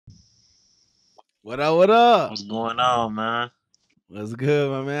What up? What up? What's going on, man? What's good,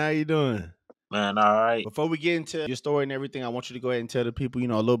 my man? How you doing? Man, all right. Before we get into your story and everything, I want you to go ahead and tell the people, a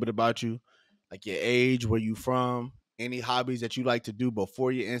little bit about you, like your age, where you from, any hobbies that you like to do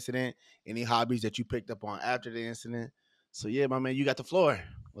before your incident, any hobbies that you picked up on after the incident. So yeah, my man, you got the floor.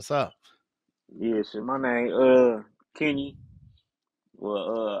 What's up? Yeah, shit. My name, Kenny.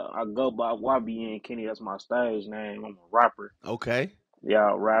 Well, I go by YBNKENNY. That's my stage name. I'm a rapper. Okay.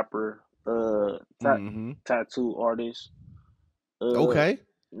 Yeah, rapper. Mm-hmm. Tattoo artist. Uh, Okay.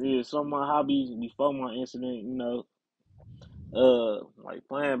 yeah. Some of my hobbies before my incident, like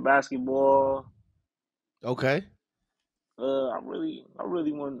playing basketball. Okay. I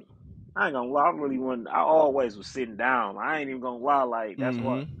really want. I ain't gonna lie. I really want. I always was sitting down. I ain't even gonna lie. Like that's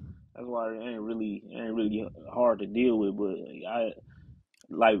what. Mm-hmm. That's why it ain't really hard to deal with. But I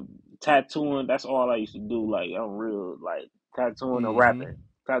like tattooing. That's all I used to do. Like I'm real like tattooing and Mm-hmm. rapping.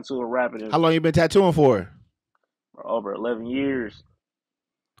 Tattooing and rapping How is long you been tattooing for? for over 11 years.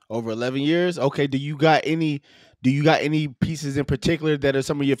 Over 11 years? Okay. Do you got any pieces in particular that are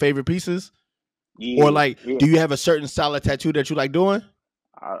some of your favorite pieces? Or Yeah, like, yeah. do you have a certain style of tattoo that you like doing?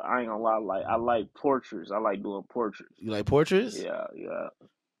 I ain't gonna lie. Like I like portraits. I like doing portraits. You like portraits? Yeah, yeah.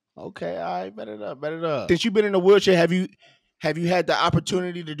 Okay, all right, bet it up, bet it up. Since you've been in a wheelchair, have you had the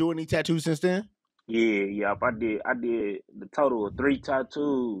opportunity to do any tattoos since then? Yeah, yeah. I did the total of 3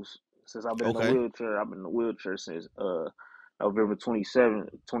 tattoos since I've been in a Okay, wheelchair. I've been in a wheelchair since November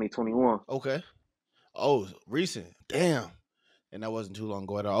 27th, 2021. okay. Oh, recent. Damn. And that wasn't too long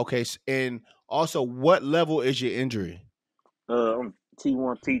ago at all. Okay, and also, what level is your injury? I'm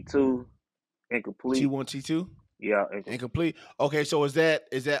T1, T2, T incomplete. one, T two, Yeah, incomplete. Okay, so is that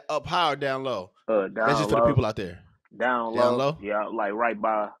up high or down low? That's just down for the low, people out there. down Down low. low. Yeah, like right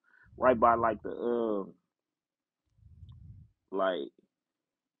by like like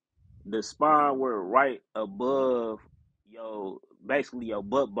the spine where right above your basically your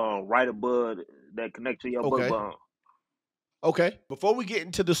butt bone, right above that connect to your butt Okay, bone. okay. Before we get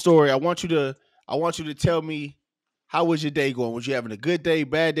into the story, I want you to tell me, how was your day going? Was you having a good day,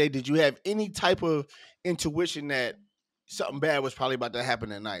 bad day? Did you have any type of intuition that something bad was probably about to happen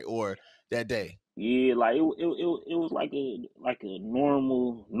that night or that day? Yeah, like it was like a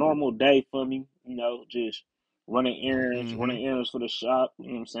normal day for me, just Mm-hmm. running errands for the shop, you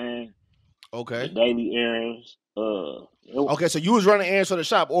know what I'm saying? The Okay. daily errands. Okay, so you was running errands for the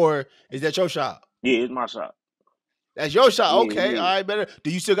shop, or is that your shop? Yeah, it's my shop. That's your shop. Yeah, Okay, yeah. all right, better.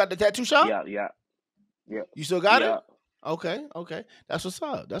 Do you still got the tattoo shop? Yeah, yeah, yeah, You still got it? yeah, Okay, okay. That's what's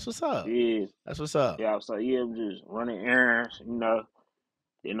up. That's what's up. yeah, That's what's up. yeah. So yeah, I'm just running errands, and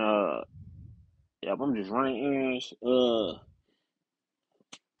yeah, I'm just running errands.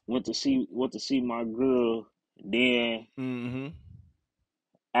 Went to see my girl. Then Mm-hmm.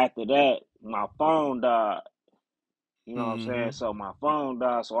 after that, my phone died. You know what I'm saying? Mm-hmm. So my phone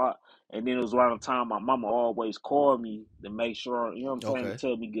died. And then it was around the time my mama always called me to make sure, you know what I'm saying, to Okay.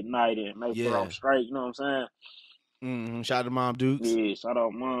 tell me good night and make sure I'm Yeah. straight. You know what I'm Mm-hmm. Shout out to Mom Dukes. saying? Yeah, shout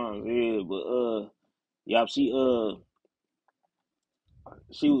out mom. Yeah, but yeah, she was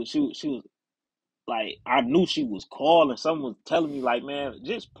like, I knew she was calling. Someone was telling me like, man,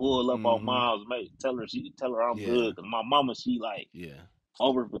 just pull up on Mm-hmm. mom's, mate. Tell her I'm Yeah. good. Cause my mama, she like Yeah.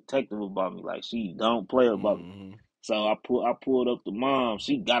 overprotective about me. Like she don't play about me. Mm-hmm. So I pulled up to mom.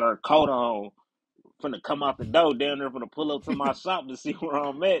 She got her coat on, finna come out the door down there, finna pull up to my shop to see where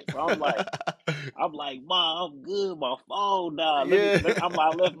I'm at. So I'm like, Mom, I'm good. My phone died. Yeah. I'm like,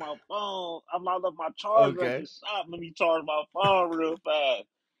 I left my phone. I left my charger at the Okay. shop. Let me charge my phone real fast.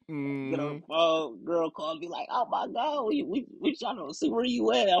 Get on Mm-hmm. the phone. Girl called me like, oh my God, we trying to see where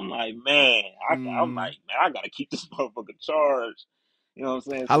you at. I'm like, man, I'm Mm-hmm. like, man, I gotta keep this motherfucker charged. You know what I'm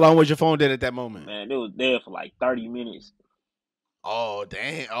saying? How long was your phone dead at that moment? Man, it was there for like 30 minutes. Oh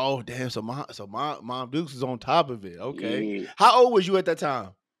damn! Oh damn! So mom Dukes is on top of it. Okay. Yeah. How old was you at that time?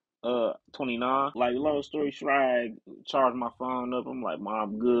 29. Like, long story short, I charged my phone up. I'm like,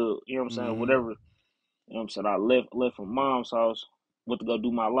 Mom, good. You know what I'm saying? Mm-hmm. Whatever. You know what I'm saying? I left from mom's house. Went to go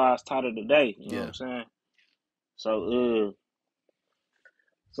do my last title today. You know what Yeah. I'm saying? So,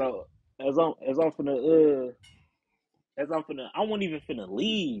 so as I'm I wasn't even finna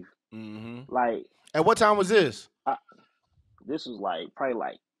leave. Mm-hmm. Like, At what time was this? I, this was like probably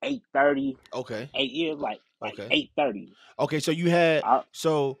like 8:30. Okay. 8 years, like Okay. 8:30. Okay. So you had I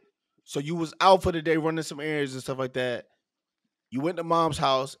so you was out for the day running some errands and stuff like that. You went to mom's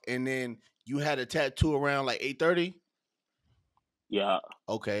house and then you had a tattoo around like 8:30. Yeah.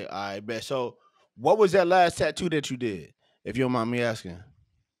 Okay, I bet. So, what was that last tattoo that you did? If you don't mind me asking,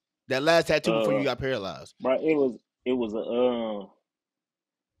 that last tattoo before you Uh, got paralyzed. but it was a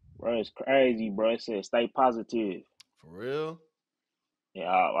Bro, it's crazy, bro. It said stay positive. For real? Yeah,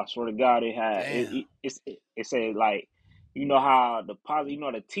 I swear to God, it had Damn. it said like, you know how the positive, you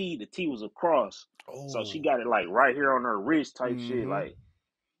know the T was a cross, so she Oh. got it like right here on her wrist type shit. Mm-hmm. Like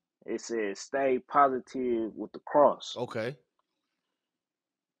it said, stay positive with the cross. Okay.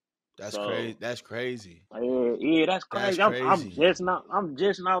 That's crazy. So That's crazy. yeah, that's That's crazy. crazy. I'm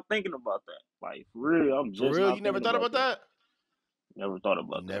just now thinking about that. Like for real, I'm For just real? now You never thinking thought about about that. that? Never thought You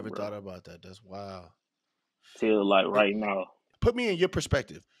about that, never bro. thought about that. That's wild. Till like It, right now. put me in your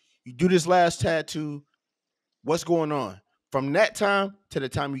perspective. You do this last tattoo. What's going on from that time to the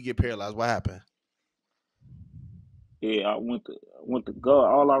time you get paralyzed? What happened? Yeah, I went to go.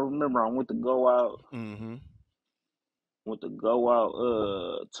 All I remember, I Mm-hmm. went to go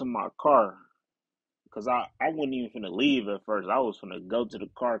out to my car. Cause I wasn't even finna leave at first. I was finna go to the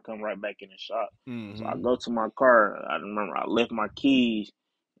car, come right back in the shop. So I Mm-hmm. go to my car. I remember I left my keys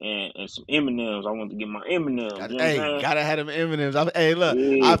and some M&Ms. I went to get my M&Ms. You know what I'm saying? Gotta have them M&Ms. Hey, look,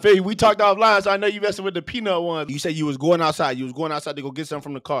 I Yeah. feel you. We talked offline, so I know you messing with the peanut one. You said you was going outside. You was going outside to go get something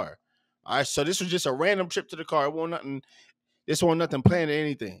from the car. All right, so this was just a random trip to the car. It wasn't nothing. This wasn't nothing planned or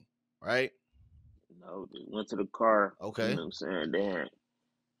anything, right? Just went to the car. You know Okay. what I'm saying? Then,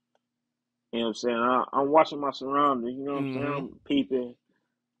 you know what I'm saying? I'm watching my surroundings. You know what I'm saying? Mm-hmm. I'm peeping.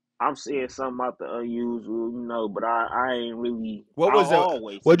 I'm seeing something out the unusual, but I ain't really. What I was that?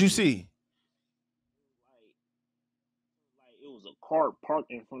 always What'd see you shit. see? Like it was a car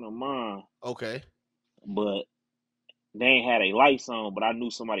parked in front of mine, Okay. but they ain't had a lights on, but I knew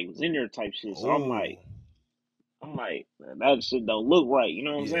somebody was in there type shit. So Oh. I'm like, that shit don't look right. You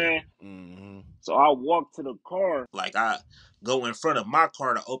know what I'm Yeah. saying? Mm-hmm. So I walk to the car. Like I go in front of my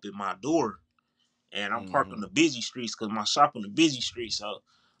car to open my door, and I'm parked Mm-hmm. on the busy streets because my shop on the busy street. So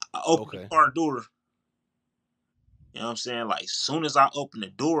I open the Okay. car door. You know what I'm saying? Like soon as I open the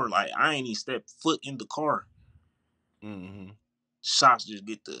door, like I ain't even step foot in the car. Mm-hmm. Shots just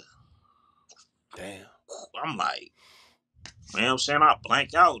get the. Damn. I'm like, man, I'm saying I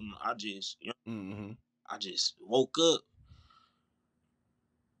blank out and Mm-hmm. I just woke up.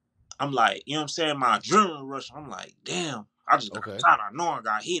 I'm like, you know what I'm saying? My adrenaline rush. I'm like, damn, I just got Okay. shot. I know I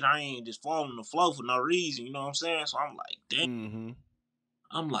got hit. I ain't just falling on the floor for no reason. You know what I'm saying? So I'm like, damn. Mm-hmm.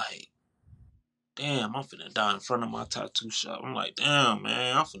 I'm like, damn, I'm finna die in front of my tattoo shop. I'm like, damn,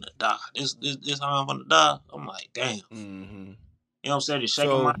 man, I'm finna die. This how I'm gonna die. I'm like, damn. You Mm-hmm. know what I'm saying? Just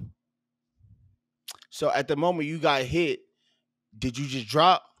shaking my. So at the moment you got hit, did you just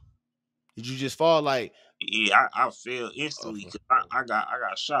drop? Did you just fall like Yeah, I fell oh, instantly because I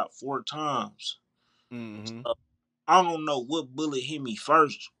got shot 4 times. mm-hmm. So, I don't know what bullet hit me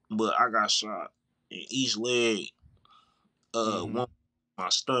first, but I got shot in each leg. Mm-hmm. One my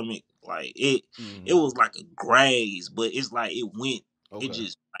stomach, like it Mm-hmm. was like a graze, but it's like it Okay.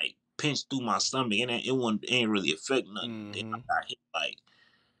 just like pinched through my stomach, and it ain't really affect nothing. Then I Mm-hmm. got hit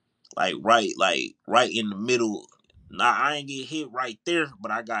right in the middle. Nah, I ain't get hit right there,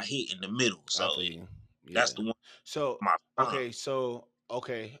 but I got hit in the middle. I So feel you. that's Yeah. the one So my spine.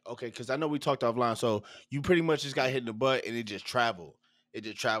 okay, because I know we talked offline. So you pretty much just got hit in the butt and it just traveled. It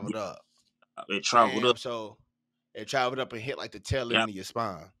just traveled up. It traveled Damn. up. So it traveled up and hit like the tail Yeah, end of your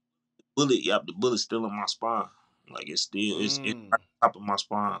spine. the bullet's still in my spine. Like it's Mm. right on top of my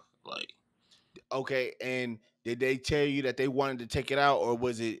spine. Like Okay, and did they tell you that they wanted to take it out, or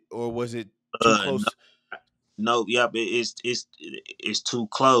was it too no, close? no, yep, it's too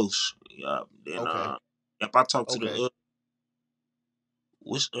close. Yep, then Okay, if I talk to okay,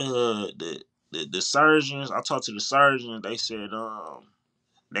 which the surgeons, I talked to the surgeons. They said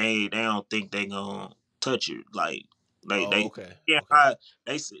they don't think they gonna touch it. Like oh, they okay, yeah okay.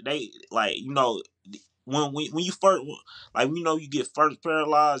 they said they like when you first like you get first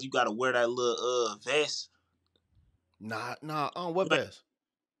paralyzed, you gotta wear that little vest. Nah, nah. What Man, vest?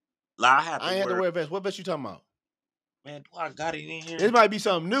 like I have to I ain't had to wear. wear a vest. What vest you talking about? Man, do I got it in This here? might be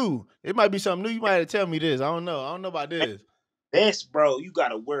something new. It might be something new. You might have to tell me this. I don't know. I don't know about Man, this. vest, bro. You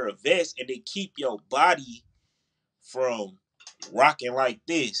gotta wear a vest and they keep your body from rocking like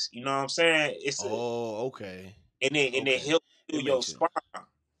this. You know what I'm saying? Oh, okay, And it okay. help heal It your makes sense. spine.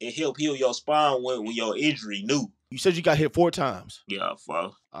 It help heal your spine when your injury new. You said you got hit 4 times. Yeah,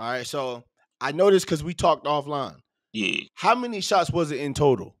 fo. All right, so I know this because we talked offline. Yeah, How many shots was it in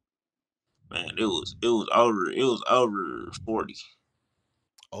total? man. It was over 40.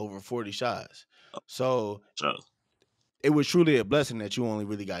 Over 40 shots. So So it was truly a blessing that you only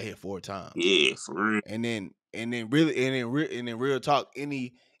really got hit 4 times. yeah, for real. And then real talk,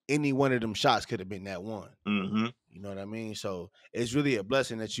 any one of them shots could have been that one. Mm-hmm. You know what I mean? So it's really a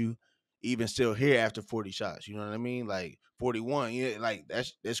blessing that you even still here after 40 shots. You know what I mean? Like 41. Yeah, like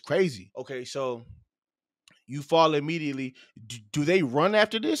that's crazy. Okay, so you fall immediately. Do they run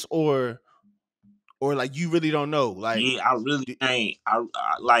after this or like you really don't know? Like, Yeah, I really ain't. I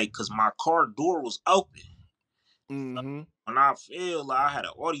like, cause my car door was open. mm-hmm. When I fell, like, I had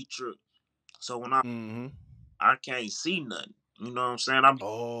an Audi truck, so when Mm-hmm. I can't see nothing. You know what I'm saying? I'm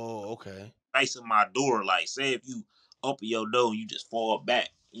Oh, okay. facing my door. Like, say if you open your door and you just fall back,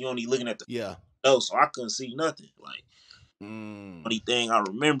 you only looking at the Yeah. door, so I couldn't see nothing. Like, Mm. only thing I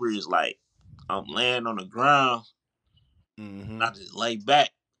remember is like I'm laying on the ground Mm-hmm. and I just lay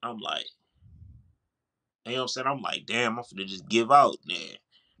back. I'm like, you know what I'm saying? I'm like, damn, I'm finna just give out, man.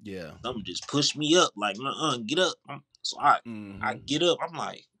 Yeah. Something just pushed me up, like, get up. So I Mm-hmm. get up. I'm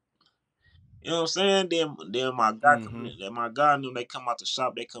like, you know what I'm saying? Then my guy come Mm-hmm. in, then my guy and them, they come out the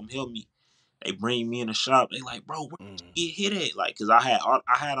shop, they come help me. They bring me in the shop. They like, bro, where Mm. you get hit at? Like, cause I had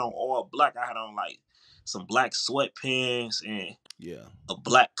on all black. I had on like some black sweatpants and Yeah. a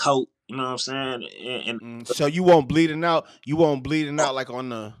black coat. You know what I'm saying? And So you won't bleeding out. You won't bleeding out like on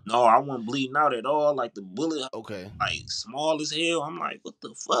the. no, I wasn't bleeding out at all. Like the bullet, Okay. like small as hell. I'm like, what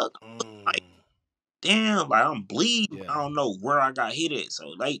the fuck? Like, Mm. damn, like I'm bleeding. Yeah. I don't know where I got hit at.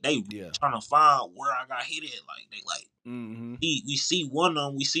 So they Yeah. trying to find where I got hit at. Like they like Mm-hmm. we see one of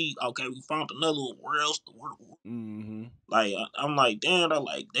them. We see, okay, we found another one. Where else? Mm-hmm. Like I'm like, damn.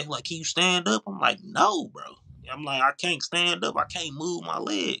 They like, can you stand up? I'm like, no, bro. I'm like, I can't stand up. I can't move my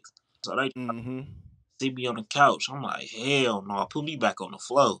legs. So they Mm-hmm. see me on the couch. I'm like, hell no, put me back on the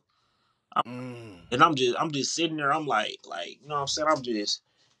floor. Mm. And I'm just sitting there. I'm like, you know what I'm saying? I'm just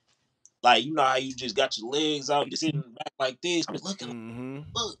like, you know how you just got your legs out, you're sitting back like this, but looking like, Mm-hmm.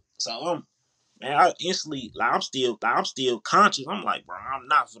 look. So man, I instantly, like, I'm still conscious. I'm like, bro, I'm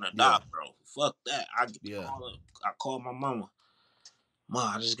not gonna die, Yeah. bro. Fuck that. Yeah. I called my mama.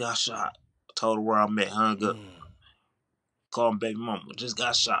 Ma, I just got shot. I told her where I'm at, hung up. Mm. Called my baby mama, just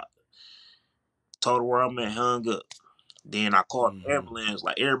got shot. Told her where I'm at, hung up. Then I called the Mm-hmm. ambulance.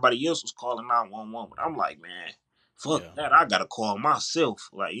 Like everybody else was calling 911, but I'm like, man, fuck Yeah. that. I gotta call myself.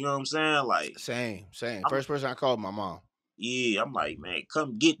 Like, you know what I'm saying? Like, Same. I'm First person I called my mom. yeah, I'm like, man,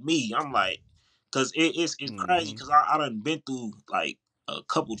 come get me. I'm like, cause it's crazy, Mm-hmm. cause I done been through like a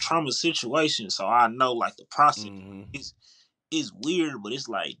couple trauma situations, so I know like the process. Mm-hmm. It's weird, but it's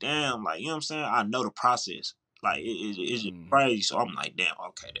like, damn, like, you know what I'm saying? I know the process. Like it's just Mm-hmm. crazy. So I'm like, damn,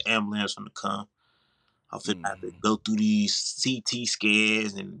 okay, the ambulance gonna come. I'm finna have to Mm-hmm. go through these CT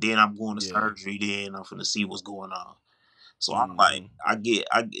scans, and then I'm going to Yeah. surgery. Then I'm finna see what's going on. So I'm like, Mm-hmm. I get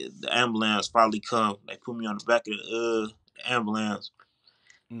the ambulance finally come. They put me on the back of the ambulance.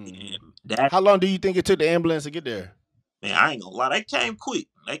 Mm-hmm. And that, How long do you think it took the ambulance to get there? man, I ain't gonna lie, they came quick.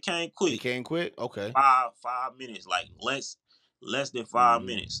 They came It quick. came quick. Okay. 5 minutes, like less than 5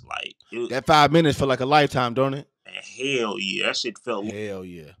 minutes. Mm-hmm. Like it, That 5 minutes feel like a lifetime, don't it? man, hell yeah, that shit felt. Hell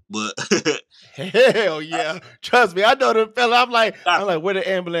yeah. But Hell yeah. Trust me, I know the fella. got I'm like, where the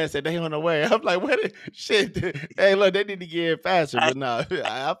ambulance at? They on the way. I'm like, where the shit? Hey, look, they need to get here faster, I but no,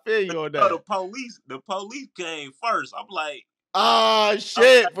 I feel you on know the that. police. The police came first. Ah, I'm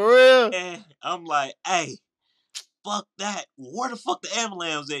shit, for real. I'm like, hey, fuck that. Where the fuck the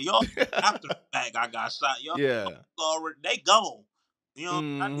ambulance at? Y'all after the fact I got shot. Y'all Yeah. already they gone. You know,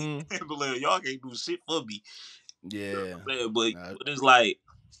 I need Mm-hmm. the ambulance. Y'all can't do shit for me. Yeah. But Nah, it's like,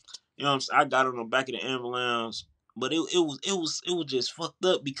 you know what I'm saying? I got on the back of the ambulance, but it was just fucked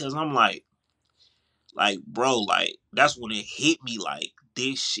up because I'm like, bro, like that's when it hit me like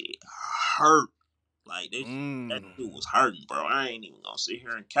this shit hurt. Like that mm. shit was hurting, bro. I ain't even gonna sit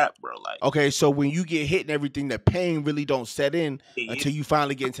here and cap, bro. Like, Okay, so when you get hit and everything, the pain really don't set in yeah, until you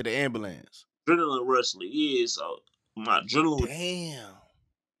finally get into the ambulance. adrenaline rush is so my adrenaline. Damn.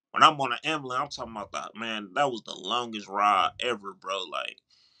 When I'm on an ambulance, I'm talking about that, man. That was the longest ride ever, bro. Like,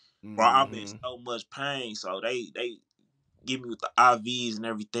 bro, I'm in Mm-hmm. so much pain. So they give me with the IVs and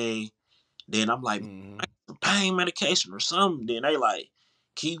everything. Then I'm like, Mm-hmm. some pain medication or something. Then they like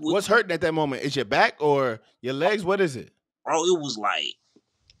keep with, What's hurting at that moment? Is your back or your legs? What is it? bro. It was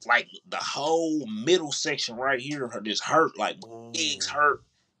like the whole middle section right here just hurt. Like my legs Ooh. hurt.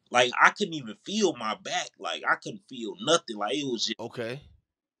 Like I couldn't even feel my back. Like I couldn't feel nothing. Like it was just Okay.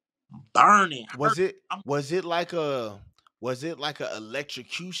 burning, hurt. Was it I'm, was it like a was it like a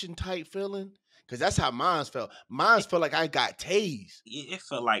electrocution type feeling? Cause that's how mine's felt. Mine's felt like I got tased. it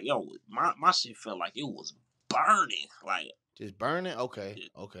felt like, yo, my shit felt like it was burning. Like Just burning? Okay. it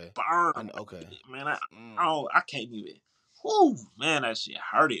Okay. burn. I know. Okay. Man, I Mm. I can't even. Whoo, man, that shit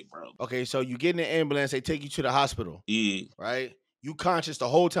hurted, bro. Okay, so you get in the ambulance, they take you to the hospital, Yeah, right? You conscious the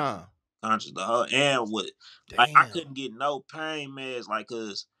whole time. conscious the whole and what, like I Damn. couldn't get no pain meds, like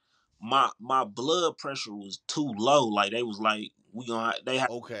cause my blood pressure was too low. Like they was like, they had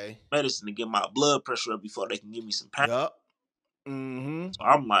Okay. medicine to get my blood pressure up before they can give me some pain. Yup. Mm-hmm. So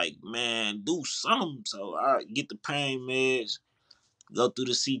I'm like, man, do something. So I get the pain meds, go through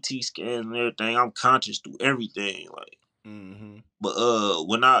the CT scans and everything. I'm conscious through everything. Like, Mm-hmm. but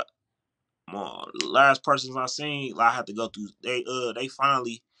when I last persons I seen, like, I had to go through. They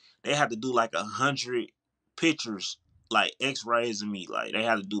finally they had to do like 100 pictures, like X-rays of me. Like they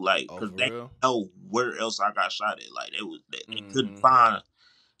had to do like Oh, because for they real? know where else I got shot at. Like they couldn't Mm-hmm. find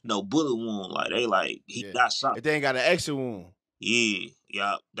no bullet wound. Like they like he Yeah. got shot. If they ain't got an exit wound. Yeah,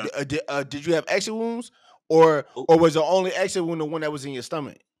 yeah. That Did you have exit wounds? Or was the only exit wound the one that was in your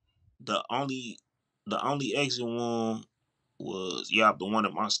stomach? the only the only exit wound was the one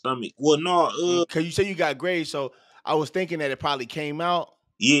in my stomach. Well, no, Cause you said you got grades, so I was thinking that it probably came out.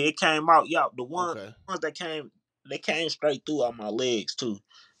 yeah, it came out. Yeah, Okay. ones that came, they came straight through on my legs too.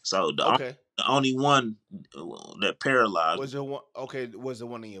 So Okay. the only one that paralyzed. Was it one? Okay. Was the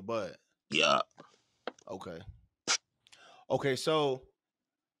one in your butt? Yeah, Okay. Okay. So.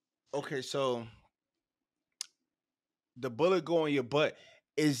 Okay. So the bullet go in your butt.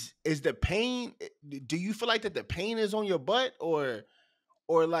 Is the pain? Do you feel like that the pain is on your butt, or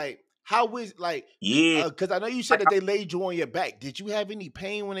like how is like? yeah, Because I know you said like that they laid you on your back. Did you have any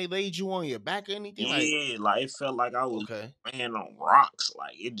pain when they laid you on your back or anything? Like, yeah, like it felt like I was okay. laying on rocks.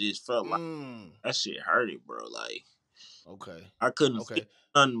 Like it just felt like Mm. that shit hurted, bro. Like Okay. I couldn't feel Okay.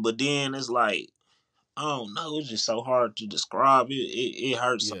 nothing. But then it's like I don't know. It's just so hard to describe. It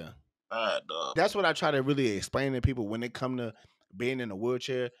hurts so Yeah. bad, dog. That's what I try to really explain to people when they come to being in a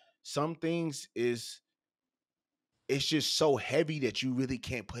wheelchair. Some things is it's just so heavy that you really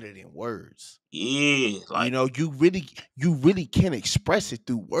can't put it in words. Yeah, You like know, you really can't express it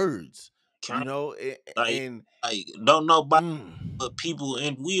through words. You can't know, like and like don't nobody mm, but people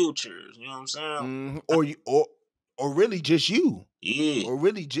in wheelchairs. You know what I'm saying? or you or really just you. Yeah, Or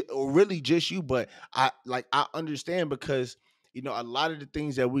really just you, but I understand because a lot of the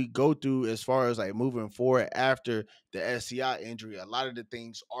things that we go through as far as like moving forward after the SCI injury, a lot of the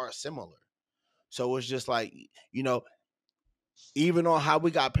things are similar. So it's just like, even on how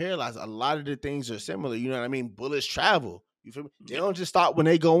we got paralyzed, a lot of the things are similar. You know what I mean? Bullets travel. You feel me? They yeah, don't just stop when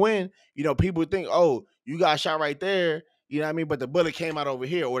they go in. People think, oh, you got shot right there. You know what I mean? But the bullet came out over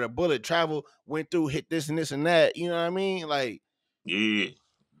here, or the bullet travel went through, hit this and this and that. You know what I mean? yeah,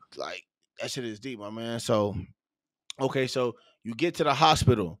 Like that shit is deep, my man. So okay, so you get to the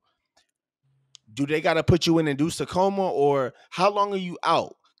hospital. Do they got to put you in induced coma, or how long are you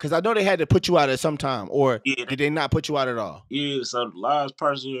out? Because I know they had to put you out at some time, or yeah, did they not put you out at all? yeah. So the last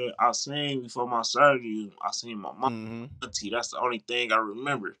person I seen before my surgery, I seen my mom Mm-hmm. auntie. That's the only thing I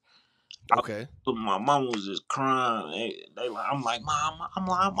remember. Okay. My mom was just crying. They like, I'm like, mom,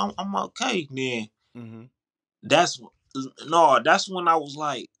 I'm okay. Then Mm-hmm. that's that's when I was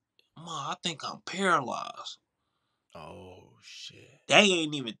like, mom, I think I'm paralyzed. Oh shit. They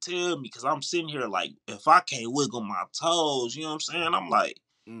ain't even tell me because I'm sitting here like, if I can't wiggle my toes, you know what I'm saying? I'm like,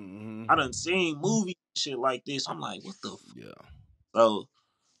 I done Mm-hmm. seen movies and shit like this. I'm like, what the? Yeah. So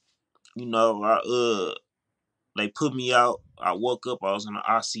I they put me out. I woke up. I was in the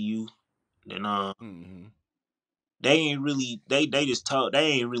ICU. Then Mm-hmm. they ain't really they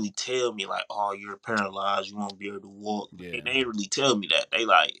ain't really tell me like, oh, you're paralyzed. You won't be able to walk. They Yeah. ain't really tell me that. They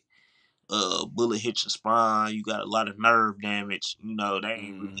like, bullet hit your spine. You got a lot of nerve damage. They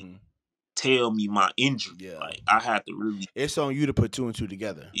ain't really Mm-hmm. tell me my injury. Yeah. Like I had to really, It's on you to put two and two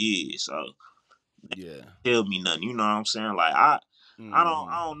together. yeah. So Yeah. tell me nothing. You know what I'm saying? Like Mm-hmm.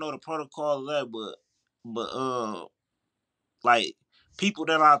 I don't know the protocol of that, but like people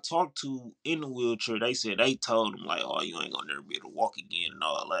that I talked to in the wheelchair, they said they told them like, oh, you ain't gonna never be able to walk again and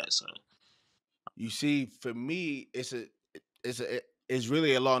all that. So You see, for me, it's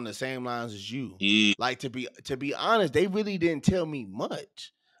really along the same lines as you. yeah, Like to be honest, they really didn't tell me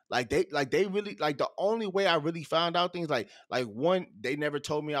much. They really like the only way I really found out things like one, they never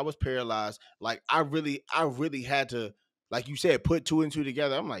told me I was paralyzed. Like I really had to, like you said, put two and two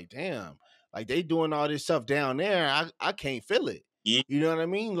together. I'm like, damn, like they doing all this stuff down there. I can't feel it. yeah, You know what I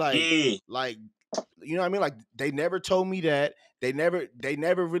mean? Like yeah, like you know what I mean? Like they never told me that. They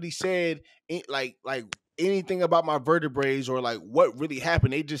never really said like anything about my vertebrae or like what really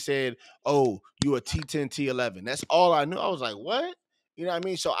happened. They just said, "Oh, you a T10, T11." That's all I knew. I was like, "What?" You know what I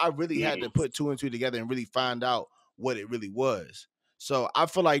mean? So I really had yeah, to put two and two together and really find out what it really was. So I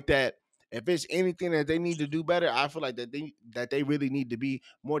feel like that if it's anything that they need to do better, I feel like that they really need to be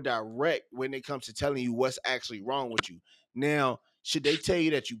more direct when it comes to telling you what's actually wrong with you. Now, should they tell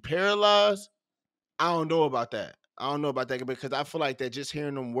you that you paralyzed? I don't know about that. I don't know about that because I feel like that just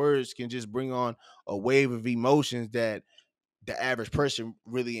hearing them words can just bring on a wave of emotions that the average person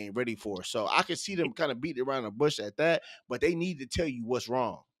really ain't ready for. So I can see them kind of beating around the bush at that, but they need to tell you what's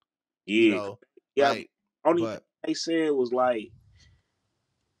wrong. You Yeah, know, yeah. like, Only thing but they said was like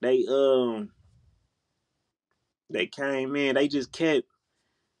they they came in, they just kept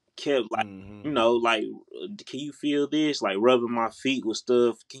like, mm-hmm. like, can you feel this? Like rubbing my feet with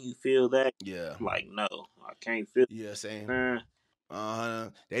stuff. Can you feel that? Yeah, Like, no, I can't feel yeah, same.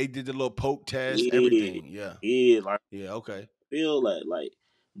 that. They did the little poke test, Yeah, everything. Yeah, yeah, like yeah, okay. feel that, like,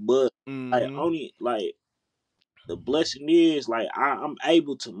 but like Mm-hmm. only like the blessing is like I'm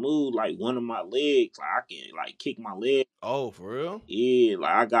able to move like one of my legs. Like I can like kick my leg. Oh, for real? Yeah,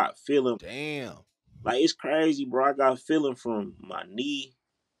 like I got feeling. Damn. Like it's crazy, bro. I got feeling from my knee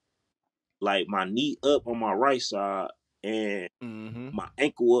up on my right side and Mm-hmm. my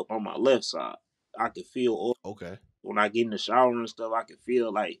ankle up on my left side. I can feel all Okay. when I get in the shower and stuff. I can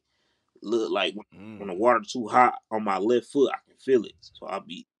feel like look like when the Mm. water too hot on my left foot. I can feel it. So I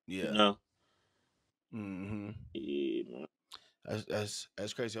be, you Yeah. know, Mm-hmm. yeah, man.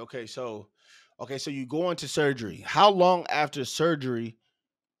 That's crazy. Okay, so you go into surgery. How long after surgery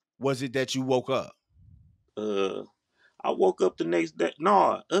was it that you woke up? Uh, I woke up the next day.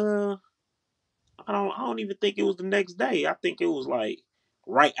 No, I don't even think it was the next day. I think it was like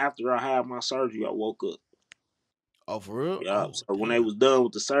right after I had my surgery. I woke up. Oh, for real? Yeah. Oh, So when they damn. was done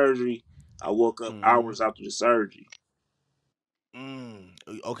with the surgery, I woke up Mm-hmm. hours after the surgery.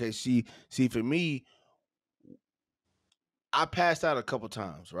 Okay, see, for me, I passed out a couple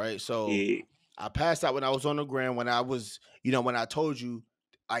times, right? So Yeah, I passed out when I was on the ground when I was, when I told you,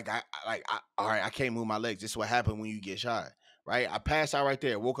 all right, I can't move my legs. This is what happened when you get shot, right? I passed out right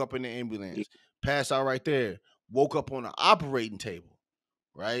there, woke up in the yeah, ambulance, passed out right there, woke up on the operating table,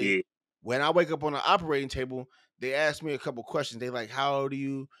 right? yeah. When I wake up on the operating table, they ask me a couple questions. They like, "How old are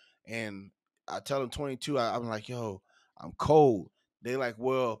you?" And I tell them 22. I'm like, "Yo, I'm cold." They like,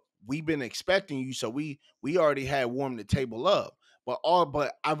 "Well, we've been expecting you, so we already had warmed the table up, but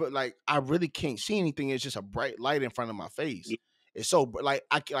I really can't see anything. It's just a bright light in front of my face. Yeah. It's so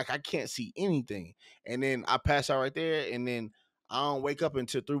I can't see anything." And then I pass out right there, and then I don't wake up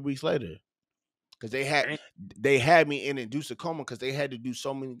until 3 weeks later because Dang. they had me in induced coma because they had to do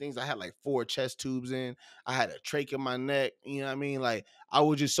so many things. I had like 4 chest tubes in. I had a trach in my neck. You know what I mean? Like I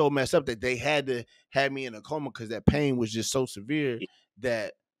was just so messed up that they had to have me in a coma because that pain was just so severe Yeah.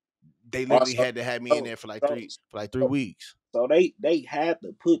 that they literally Also, had to have me in so, there for like so, three so, weeks. so they had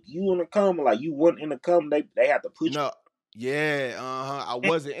to put you in a coma. Like you weren't in a coma. They had to put No, yeah, I you.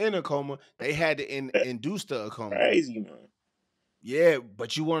 wasn't in a coma. They had to induce the coma. Crazy, man. Yeah,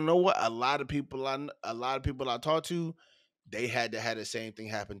 but you want to know what? A lot of people I talk to, they had to have the same thing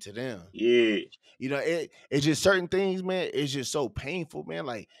happen to them. Yeah, It's just certain things, man. It's just so painful, man.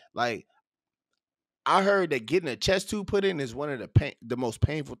 Like I heard that getting a chest tube put in is one of the most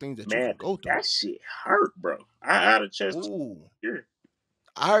painful things that you man, can go through. that shit hurt, bro. I had a chest Ooh, here.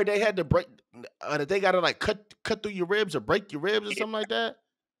 I heard they had to break that they got to like cut through your ribs or break your ribs or Yeah, something like that.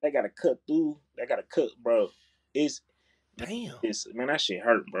 they gotta cut through. They gotta cut, bro. It's Damn. man, that shit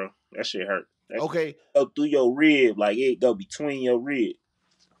hurt, bro. That shit hurt. That shit Okay. go through your rib, like it go between your rib.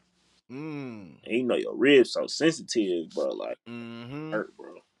 Mm. And you know your ribs so sensitive, bro. Like Hmm. hurt,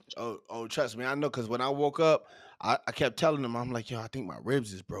 bro. Oh, trust me, I know because when I woke up, I kept telling them, I'm like, yo, I think my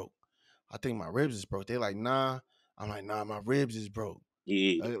ribs is broke. I think my ribs is broke. They like, nah. I'm like, nah, my ribs is broke.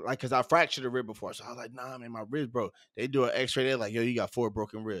 Yeah, Like, cause I fractured a rib before, so I was like, nah, man, my ribs broke. They do an X-ray. They're like, yo, you got 4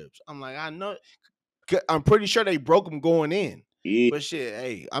 broken ribs. I'm like, I know. I'm pretty sure they broke them going in. yeah, But shit,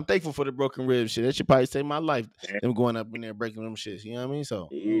 hey, I'm thankful for the broken ribs. Shit, that should probably save my life. man, Them going up in there breaking them shits. You know what I mean? So,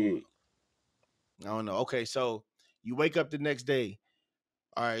 yeah, I don't know. Okay, so you wake up the next day.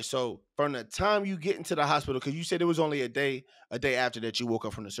 All right, so from the time you get into the hospital, because you said it was only a day after that you woke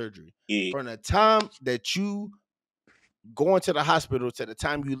up from the surgery. yeah. From the time that you go into the hospital to the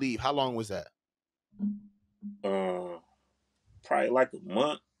time you leave, how long was that? Probably like a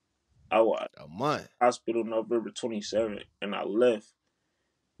month. I was A month. hospital November 27th, and I left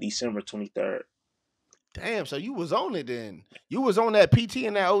December 23rd. Damn, so you was on it then. You was on that PT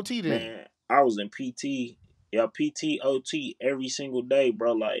and that OT then. Man, I was in PT, yeah, PT, OT every single day,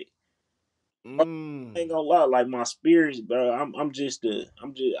 bro. Like, I Mm. ain't gonna lie, like my spirits, bro.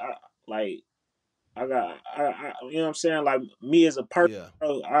 Like, you know what I'm saying? Like, me as a person, Yeah.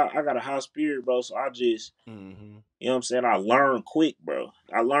 bro, I got a high spirit, bro. So I just, Mm-hmm. you know what I'm saying? I learn quick, bro.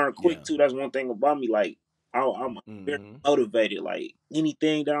 I learn quick Yeah. too. That's one thing about me. Like, I'm very Mm-hmm. motivated. Like,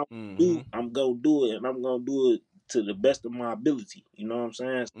 anything that I Mm-hmm. do, I'm gonna do it, and I'm gonna do it to the best of my ability. You know what I'm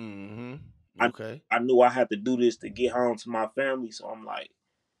saying? Mm-hmm. I Okay. I knew I had to do this to get home to my family. So I'm like,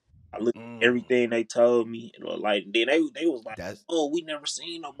 I looked at Mm. everything they told me, and like then they was like, That's "Oh, we never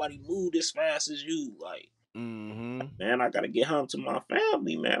seen nobody move this fast as you." Like, mm-hmm. man, I gotta get home to my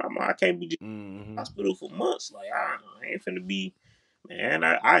family, man. I can't be just in the Mm-hmm. hospital for months. Like, I ain't finna be, man.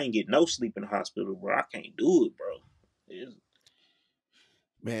 I ain't get no sleep in the hospital, bro. I can't do it, bro. It's,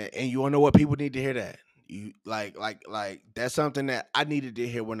 Man, and you wanna know what, people need to hear that. You like that's something that I needed to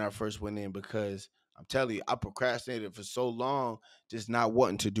hear when I first went in, because I'm telling you, I procrastinated for so long, just not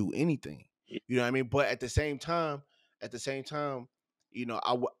wanting to do anything. it, You know what I mean? But at the same time, you know,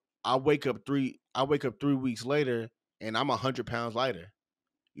 I wake up 3 weeks later and I'm 100 pounds lighter.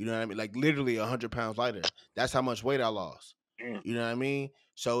 You know what I mean? Like literally 100 pounds lighter. That's how much weight I lost. damn, You know what I mean?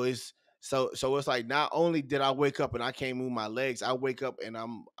 So it's like, not only did I wake up and I can't move my legs, I wake up and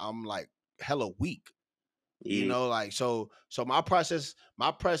I'm like hella weak. You yeah, know, like so my process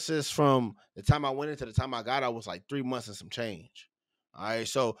from the time I went into the time I got out was like 3 months and some change. All right.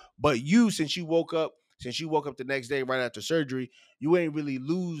 So but since you woke up the next day right after surgery, you ain't really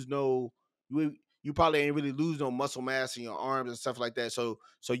lose no you probably ain't really lose no muscle mass in your arms and stuff like that. So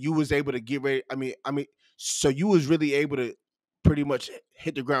you was able to get ready. I mean, so you was really able to pretty much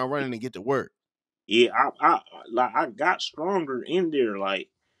hit the ground running and get to work. yeah. I got stronger in there. Like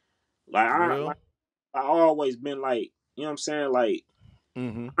For I real? like I always been like, you know what I'm saying? Like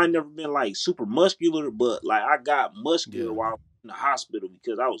Mm-hmm. I never been like super muscular, but like I got muscular Yeah. while in the hospital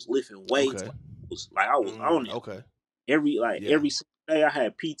because I was lifting weights. Okay. Like I was on it. Okay. Yeah. Every single day I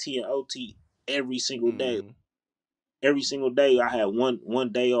had PT and OT every single day. Mm-hmm. Every single day I had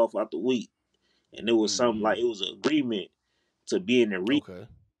one day off out the week, and it was something Mm-hmm. like it was an agreement to be in the re. Okay.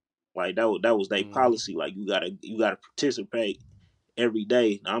 Like that was their Mm-hmm. policy. Like you gotta participate every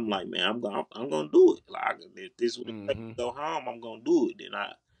day. And I'm like, man, I'm gonna do it. Like if this is what it takes Mm-hmm. to go home, I'm gonna do it. Then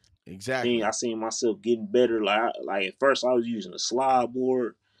I Exactly. seen myself getting better. Like at first I was using a slide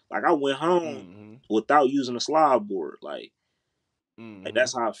board. Like I went home Mm-hmm. without using a slide board. Like Mm-hmm.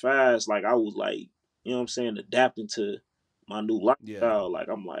 that's how fast like I was like, you know what I'm saying, adapting to my new Yeah. lifestyle. Like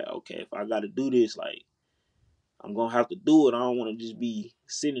I'm like, okay, if I gotta do this, like I'm gonna have to do it. I don't wanna just be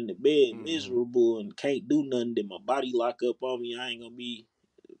sitting in the bed Mm-hmm. miserable and can't do nothing, then my body lock up on me. I ain't gonna be,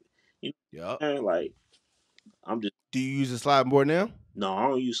 you Yep. know what I'm saying? Like I'm just, Do you use a sliding board now? no, I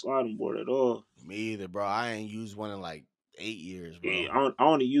don't use sliding board at all. Me either, bro. I ain't used one in like 8 years, Yeah, bro. I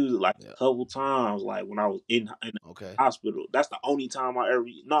only use it like Yeah. a couple times, like when I was in the Okay. hospital. That's the only time I ever.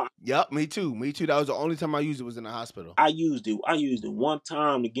 No, Yep. Me too. Me too. That was the only time I used it, was in the hospital. I used it. I used it one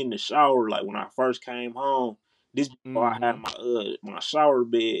time to get in the shower, like when I first came home. This before I had Mm-hmm. my shower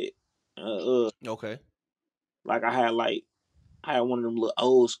bed. Okay. Like I had one of them little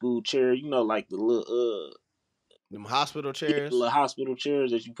old school chairs, like the little Them hospital yeah, the chairs. little hospital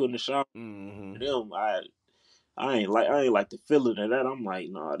chairs that you put in the shower. Mm-hmm. Them I ain't like the feeling of that. I'm like,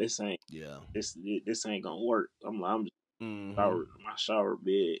 nah, Yeah. this ain't gonna work. I'm just Mm-hmm. my shower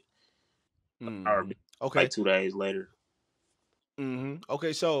bed. Shower Mm-hmm. bed like Okay. 2 days later. Mm-hmm.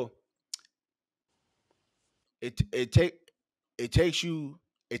 Okay. So it it take it takes you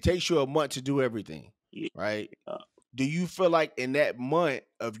a month to do everything, Yeah. right? Do you feel like in that month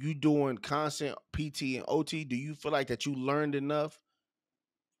of you doing constant PT and OT, do you feel like that you learned enough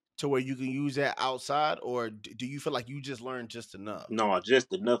to where you can use that outside, or do you feel like you just learned just enough, No,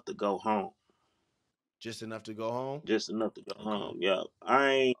 just enough to go home. just enough to go home? Just enough to go Okay. home. Yeah. I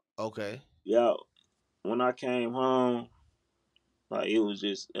ain't. Okay. Yeah. When I came home, like it was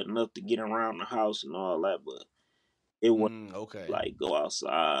just enough to get around the house and all that, but it wasn't Okay. like go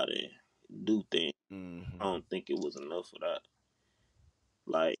outside and do things. I Hmm. don't think it was enough for that.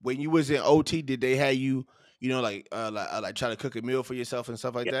 Like, When you was in OT, did they have you, like try to cook a meal for yourself and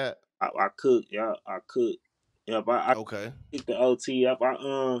stuff like yeah, that? I cook. Yeah, I cook. Yep, I Okay. took the OT. Yep,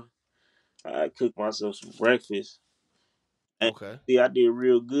 I cooked myself some breakfast. And Okay. yeah, I did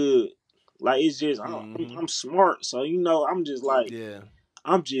real good. Like it's just Hmm. I'm smart, so I'm just like Yeah.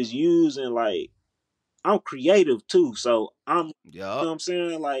 I'm just using like I'm creative too, so Yup. what I'm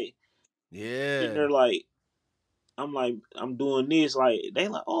saying, like in Yeah. there like I'm doing this, like they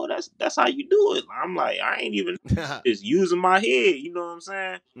like, oh, that's how you do it. I'm like, I ain't even just using my head, you know what I'm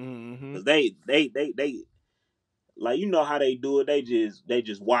saying? Hmm. Cause they like, you know how they do it. They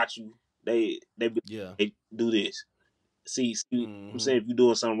just watch you. Yeah. They do this. See what I'm Hmm. saying, if you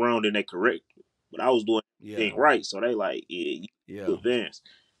doing something wrong, then they correct you. But I was doing Yeah. everything right, so they like, yeah, you Yeah. advanced.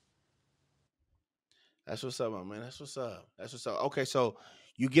 That's what's up, my man. That's what's up. That's what's up. Okay, so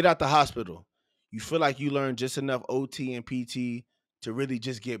you get out the hospital. You feel like you learned just enough OT and PT to really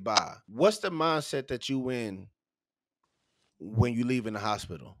just get by. What's the mindset that you in when you leave in the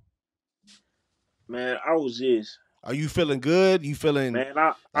hospital? Man, I was just, Are you feeling good? You feeling man,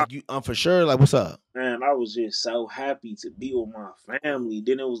 I like you for sure? Like what's up? man, I was just so happy to be with my family.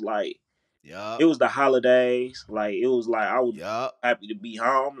 Then it was like, it Yup. was the holidays. Like it was like I was Yup. happy to be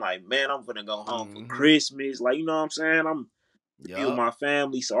home. Like, man, I'm gonna go home for Mm-hmm. Christmas. Like, you know what I'm saying? I'm to be with Yup. my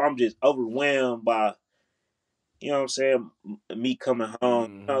family, so I'm just overwhelmed by, you know what I'm saying, me coming home.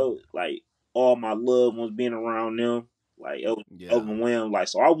 You Mm-hmm. know, like all my loved ones being around them. Like it was Yeah. overwhelmed. Like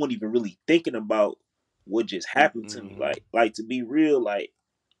so, I wasn't even really thinking about what just happened to me. Mm-hmm. Like to be real, like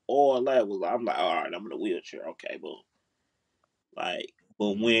all that was. I'm like, all right, I'm in a wheelchair. Okay, boom. Like,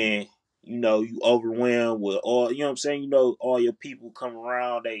 but Mm-hmm. when you know you overwhelmed with all, you know what I'm saying, you know, all your people come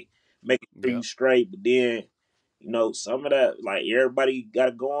around, they making sure you Yep. straight, but then, you know, some of that, like everybody got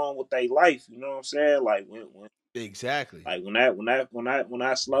to go on with their life. You know what I'm saying? Like when Exactly. like when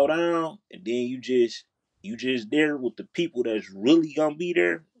I slow down, and then you just there with the people that's really gonna be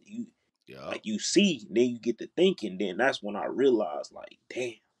there. You Yep. like you see, then you get to thinking. Then that's when I realized, like,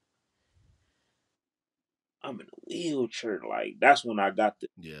 damn, I'm in a wheelchair. Like that's when I got the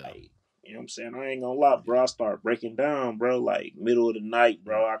Yeah. like, you know what I'm saying? I ain't gonna lie, bro. Yeah. I started breaking down, bro. Like middle of the night, Mm.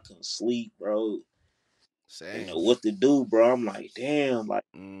 bro. I couldn't sleep, bro. Didn't know Same. what to do, bro. I'm like, damn, like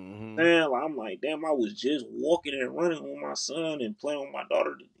Mm-hmm. man, like, I'm like, damn, I was just walking and running with my son and playing with my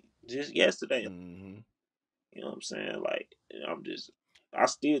daughter just yesterday. Mm-hmm. You know what I'm saying? Like, I'm just, I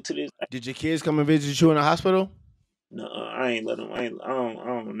still to this. Did your kids come and visit you in the hospital? No, I ain't let them. I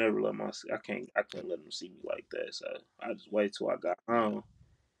don't never let my. I couldn't let them see me like that. So I just wait till I got Yeah. home.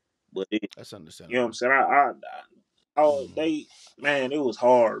 But it, That's you know what I'm understandable. saying? Mm-hmm. They, man, it was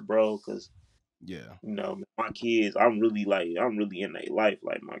hard, bro. Cause Yeah. you know my kids. I'm really in their life.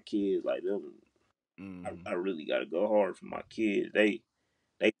 Like my kids, like them. Mm-hmm. I really got to go hard for my kids. They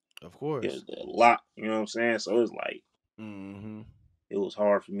Of it course. was a lot. You know what I'm saying? So it's like Mm-hmm. it was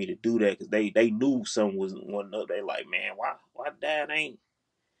hard for me to do that because they knew something wasn't up. They like, man, why dad ain't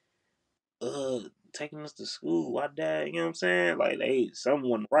uh taking us to school? Why dad? You know what I'm saying? Like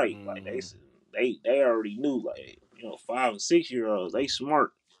someone right. Like Mm-hmm. they already knew. Like, you know, 5 and 6 year olds, they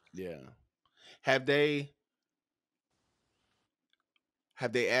smart. Yeah. Have they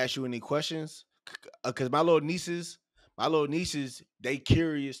have they asked you any questions? Because my little nieces, they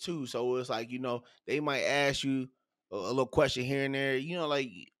curious too. So it's like they might ask you a little question here and there.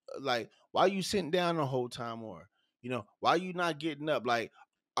 Like why you sitting down the whole time, or why you not getting up? Like,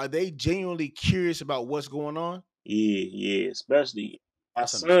 are they genuinely curious about what's going on? Yeah, yeah. Especially my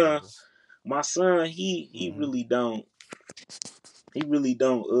That's son. understandable. My son, he Mm-hmm. really don't. He really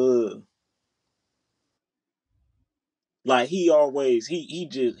don't. Like he always he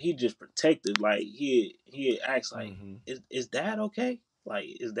just protective. Like he acts like, Mm-hmm. is that okay? Like,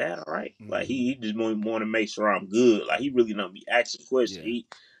 is that all right? Like Mm-hmm. he just want to make sure I'm good. Like he really don't be asking questions. Yeah. He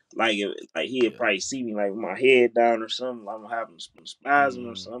like he'd Yeah. probably see me like with my head down or something. Like I'm having some spasm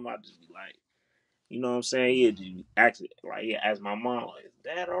or Mm-hmm. something. I just be like, you know what I'm saying? He'd just Mm-hmm. be asking, like he ask my mom, like, is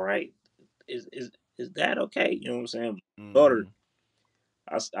that all right? Is is that okay? You know what I'm saying? Mm-hmm. Daughter,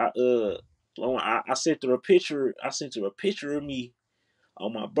 I, s- I sent her a picture. I sent her a picture of me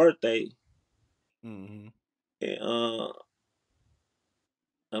on my birthday, Mm-hmm. and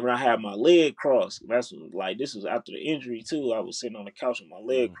and when I had my leg crossed. Like this was after the injury too. I was sitting on the couch with my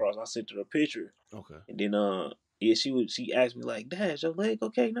leg Mm-hmm. crossed. I sent her a picture, Okay. and then yeah, she asked me like, "Dad, is your leg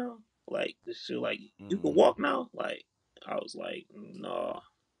okay now?" Like she was like, "You can Mm-hmm. walk now." Like I was like, "No."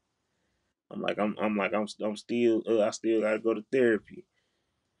 I'm still I still gotta go to therapy.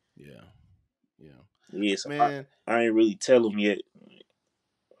 Yeah. Yeah. Yeah, so Man. I ain't really tell them yet.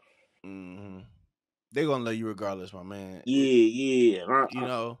 Mm-hmm. They gonna love you regardless, my man. Yeah, yeah. You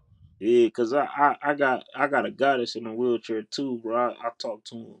know. Yeah, cause I got a guy that's in a wheelchair too, bro. I talk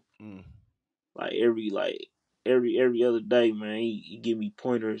to him Mm, like every other day, man. He give me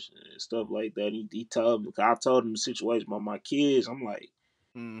pointers and stuff like that. He told me, cause I told him the situation about my kids.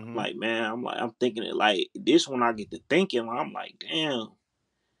 mm-hmm. Man, I'm thinking it like this when I get to thinking, I'm like, damn,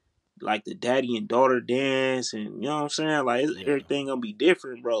 like the daddy and daughter dance, and you know what I'm saying, like Yeah. everything gonna be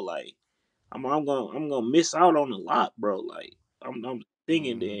different, bro. Like I'm gonna miss out on a lot, bro. Like I'm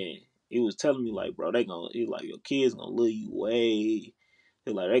thinking Mm-hmm. that he was telling me like, bro, he like your kids gonna love you way.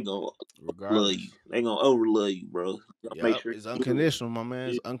 He like they gonna love you. Regardless. They gonna over love you, bro. You gotta make Yep. sure It's you good. unconditional, my man.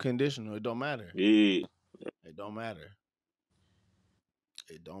 It's unconditional. It don't matter. Yeah. It don't matter.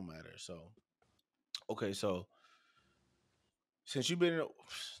 It don't matter. So okay, so since you've been in a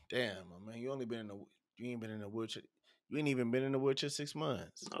damn, my man, you ain't been in a wheelchair. You ain't even been in a wheelchair 6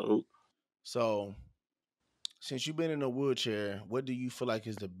 months. No, So since you've been in a wheelchair, what do you feel like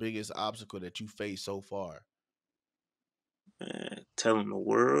is the biggest obstacle that you face so far? man. Telling the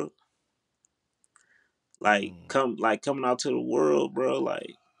world. coming out to the world, bro.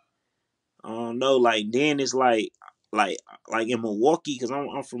 Like I don't know. Like then it's like in Milwaukee, cause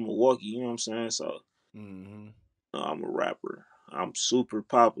I'm from Milwaukee. You know what I'm saying? So Mm-hmm. I'm a rapper. I'm super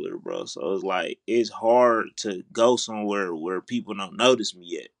popular, bro. So it's like it's hard to go somewhere where people don't notice me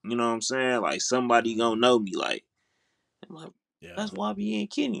yet. You know what I'm saying? Like somebody gonna Mm-hmm. know me. Like I'm like, Yeah. that's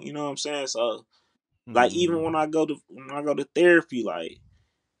YBNKENNY. You know what I'm saying? So like even Mm-hmm. when I go to therapy, like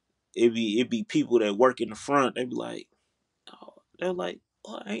it be people that work in the front. They be like, oh, they're like,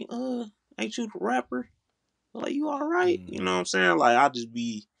 oh, ain't you the rapper? I'm like, you all right? You know Mm-hmm. what I'm saying? Like I just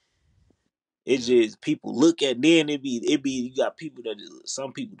be. It's Yeah. just people look at then it be you got people that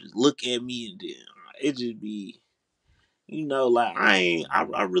some people just look at me and then it just be like I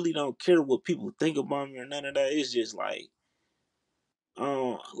Mm-hmm. really don't care what people think about me or none of that. It's just like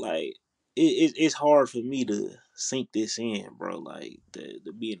it's hard for me to sink this in, bro. Like the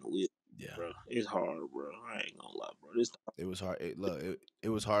being a wheel, Yeah. bro. It's hard, bro. I ain't gonna lie, bro. This It was hard. It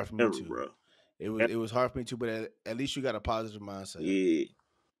was hard for me ever, too. bro. It was hard for me too, but at least you got a positive mindset. Yeah,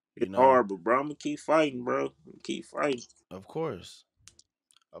 You it's know, hard, but bro, I'm gonna keep fighting, bro. Keep fighting. of course,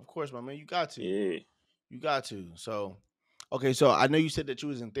 my man. You got to. Yeah. You got to. So, okay. So I know you said that you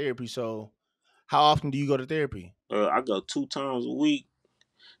was in therapy. So, how often do you go to therapy? I go 2 times a week.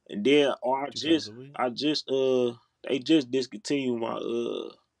 And then Two times a week. they just discontinued my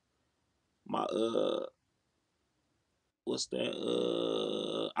what's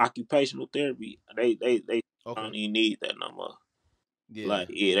that occupational therapy. They don't Okay. even need that no more. Yeah. Like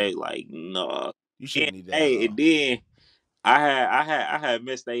yeah, Yeah. they like no. You And, shouldn't need that at hey, and all. then I had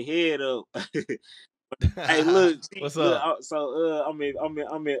messed their head up. Hey, look, see, What's look. up? So I'm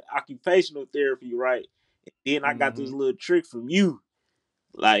in occupational therapy, right? And then I got this Mm-hmm. little trick from you.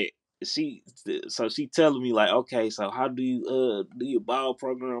 Like she telling me like, okay, so how do you do your bowel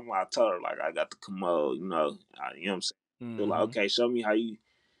program? I told her like I got the commode, you know what I'm saying. So like, Mm-hmm. okay, show me how you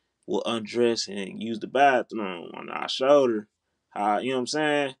will undress and use the bathroom. And I showed her how, you know what I'm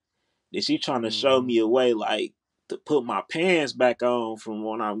saying. Then she trying to show Mm-hmm. me a way like to put my pants back on from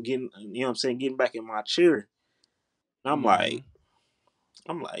when I'm getting, you know what I'm saying, getting back in my chair. And Mm-hmm.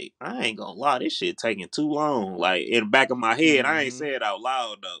 I'm like, I ain't gonna lie, this shit taking too long. Like in the back of my head, I ain't Mm-hmm. say it out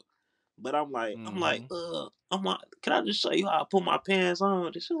loud though. But Mm-hmm. I'm like, can I just show you how I put my pants on?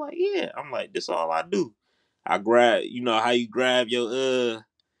 And she's like, yeah. I'm like, this all I do. I grab, you know how you grab your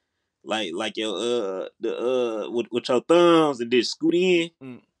like your the with your thumbs and just scoot in.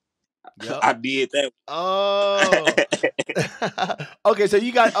 Mm. Yep. I did that. Oh. Okay, so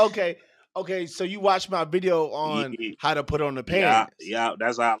you got okay. Okay, so you watched my video on Yeah, how to put on the yeah, pants. yeah.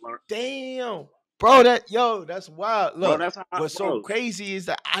 That's how I learned, Damn. Bro, that's wild. bro. Look, what's so Bro. crazy is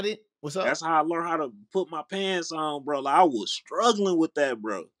that I didn't what's up? That's how I learned how to put my pants on, bro. Like I was struggling with that,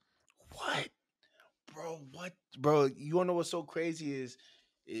 bro. What? Bro, what? Bro, you wanna know what's so crazy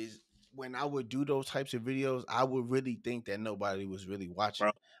is when I would do those types of videos, I would really think that nobody was really watching.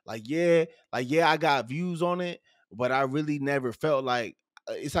 Bro, Like, I got views on it, but I really never felt like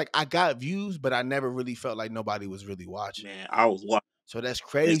it's like I got views, but I never really felt like nobody was really watching. man, I was watching. So that's And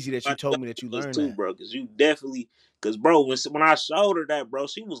crazy that you somebody told else me that you was learned too, that. bro. Cause you definitely, cause bro, when I showed her that, bro,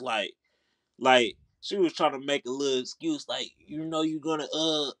 she was like she was trying to make a little excuse, like you're gonna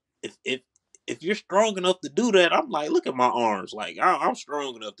if you're strong enough to do that. I'm like, look at my arms, like I'm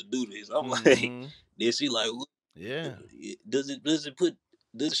strong enough to do this. I'm like, Mm-hmm. then she like, Yeah. does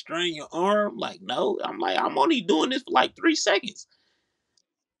it strain your arm? Like, no. I'm like, I'm only doing this for like 3 seconds.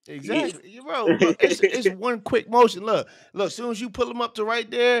 Yeah, Exactly, bro. Look, it's one quick motion. Look. As soon as you pull them up to right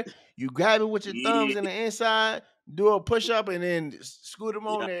there, you grab it with your thumbs yeah, in the inside, do a push up, and then scoot them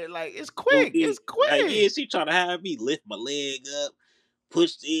on yeah. there. Like it's So quick. then, It's like, yeah, quick. she trying to have me lift my leg up,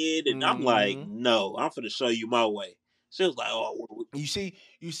 push in, and I'm like, Hmm. no, I'm finna show you my way. She was like, oh, You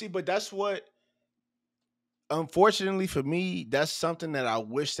see, but that's what. Unfortunately for me, that's something that I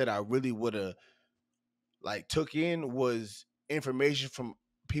wish that I really would have like took in was information from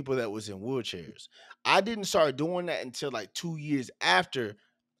people that was in wheelchairs. I didn't start doing that until like 2 years after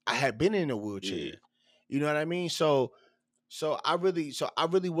I had been in a yeah, wheelchair. You know what I mean? So I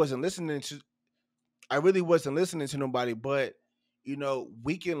really wasn't listening to nobody, but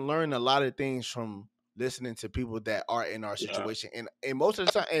we can learn a lot of things from listening to people that are in our yeah, situation. And most of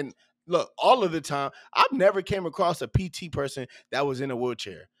the time, and look, all of the time, I've never came across a PT person that was in a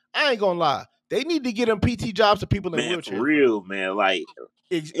wheelchair. I ain't gonna lie. They need to get them PT jobs to people in man, for wheelchairs, bro. real, man. Like,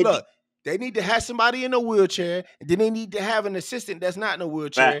 it be Look, they need to have somebody in a wheelchair, and then they need to have an assistant that's not in a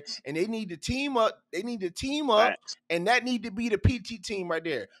wheelchair, facts, and they need to team up. They need to team up, facts. and that need to be the PT team right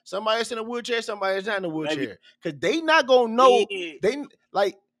there. Somebody that's in a wheelchair, somebody that's not in a Maybe, wheelchair, because they not gonna know. yeah, They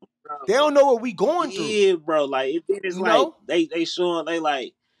like. They bro. don't know what we going through. Yeah, bro. Like it's You like know? they showing they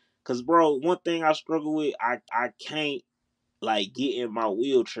like, cause bro, one thing I struggle with, I can't like get in my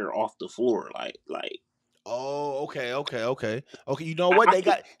wheelchair off the floor, like Oh, okay. You know what? I They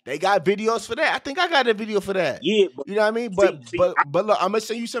can, got videos for that. I think I got a video for that. yeah, but You know what I mean? see, But look, I'm gonna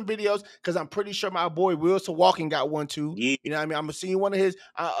send you some videos because I'm pretty sure my boy Wilson Walking got one too. yeah, You know what I mean? I'm gonna send you one of his.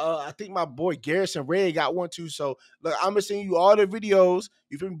 I think my boy Garrison Ray got one too. So look, I'm gonna send you all the videos.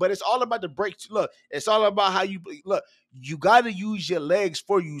 You feel me? But it's all about the brakes. Look, it's all about how you look. You got to use your legs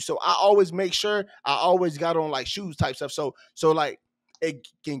for you. So I always make sure I always got on like shoes type stuff. So like it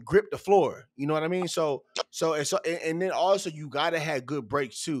can grip the floor. You know what I mean? And then also you gotta have good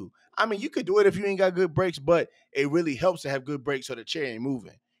brakes too. I mean, you could do it if you ain't got good brakes, but it really helps to have good brakes so the chair ain't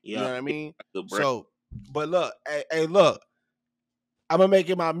moving. You yeah, know what I mean? good break. So, but look, hey, look, I'm gonna make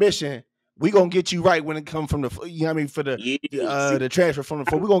it my mission. We gonna get you right when it comes from the, you know what I mean, for Yeah, see, the transfer from the I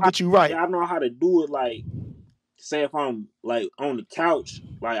floor. know We gonna how, get you right. I know how to do it. Like, say if I'm like on the couch,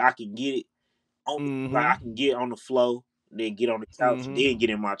 like I can get it on, like Mm-hmm. I can get on the floor, then get on the couch, Mm-hmm. then get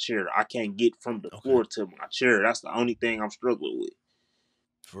in my chair. I can't get from the Okay. floor to my chair. That's the only thing I'm struggling with.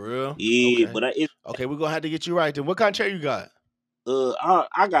 For real? Yeah, Okay. but it's Okay, we're gonna have to get you right then. What kind of chair you got?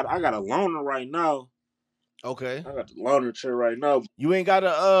 I got a loaner right now. Okay. I got the loaner chair right now. You ain't got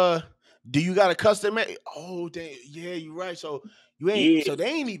a do you got a custom made? Oh, yeah, you're right. So Yeah, they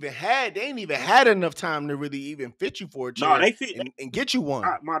ain't even had enough time to really even fit you for a no, chair they fit and get you one.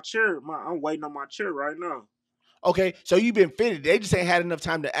 my chair. I'm waiting on my chair right now. Okay, so you've been fitted. They just ain't had enough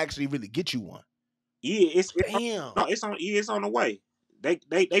time to actually really get you one. Yeah, Damn. no, it's on the way. They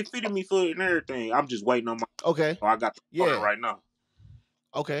fitted me for it and everything. I'm just waiting on my. Okay. So I got the order Yeah. right now.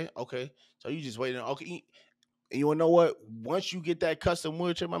 Okay. So you just waiting. Okay. And you wanna know what? Once you get that custom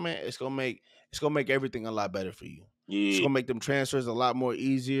wheelchair, my man, it's gonna make everything a lot better for you. It's Yeah, gonna make them transfers a lot more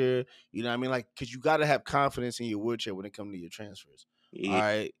easier. You know what I mean? Like, cause you gotta have confidence in your wheelchair when it comes to your transfers. All yeah,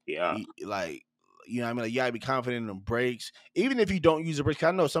 right. yeah, Like, you know what I mean? Like, you gotta be confident in the brakes. Even if you don't use the brakes, 'cause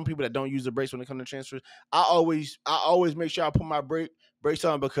I know some people that don't use the brakes when it comes to transfers. I always make sure I put my brakes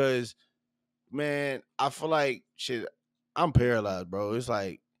on because man, I feel like shit, I'm paralyzed, bro. It's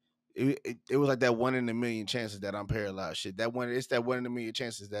like it was like that 1 in a million chances that I'm paralyzed. Shit, it's that 1 in a million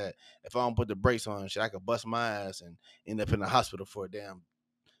chances that if I don't put the brakes on, shit, I could bust my ass and end up in the hospital for a damn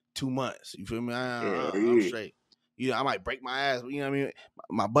 2 months. You feel me? yeah, I'm yeah, straight. You know, I might break my ass. You know what I mean?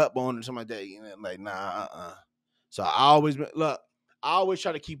 My butt bone or something like that. You know, like nah. So look. I always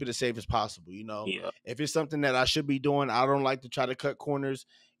try to keep it as safe as possible. You know, yeah, if it's something that I should be doing, I don't like to try to cut corners.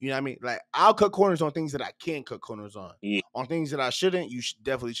 You know what I mean? Like I'll cut corners on things that I can cut corners on. yeah. On things that I shouldn't,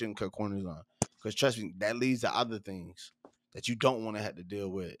 definitely shouldn't cut corners on. Because trust me, that leads to other things that you don't want to have to deal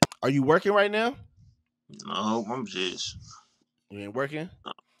with. Are you working right now? No, I'm just. You ain't working?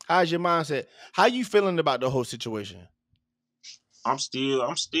 How's your mindset? How you feeling about the whole situation? I'm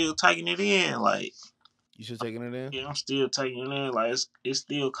still taking it in. Like, You still taking it in? yeah, I'm still taking it in. Like, it's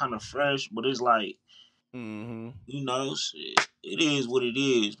still kind of fresh, but it's like, Mm-hmm. shit, it is what it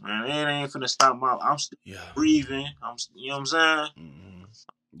is, man. It ain't finna stop my. I'm still Yeah. breathing. You know what I'm saying? Mm-hmm.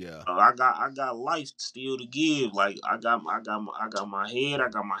 Yeah. I got life still to give. Like, I got my head. I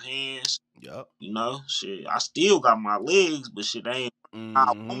got my hands. Yep. Shit. I still got my legs, but shit ain't how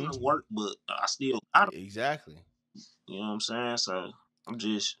I Mm-hmm. want to work. But I still got 'em. Exactly. You know what I'm saying? So I'm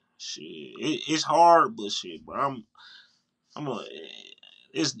just shit. It's hard, but shit, bro. I'm a.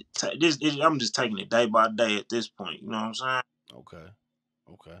 I'm just taking it day by day at this point. You know what I'm saying? Okay.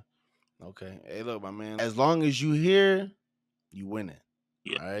 Okay. Okay. Hey, look, my man. As long as you here, you winning.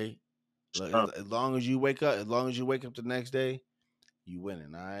 Yeah. All right. Look, So, as long as you wake up, the next day, you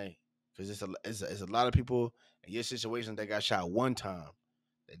winning. All right. Because it's a lot of people in your situation that got shot one time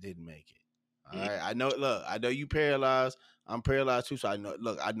that didn't make it. All yeah. right. I know. Look, I know you paralyzed. I'm paralyzed too. So I know.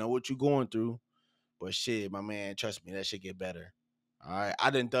 Look, I know what you're going through. But shit, my man, trust me, that shit get better. All right.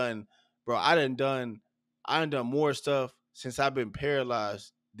 Bro, I done done more stuff since I've been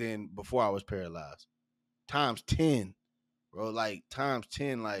paralyzed than before I was paralyzed. Times 10, bro. Like times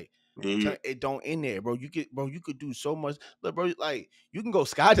 10. Like Yeah. it don't end there, bro. You could do so much. Look, bro, like you can go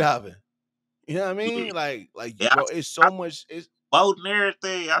skydiving. You know what I Yeah. mean? Like, Yeah, bro, it's I so much. It's boat and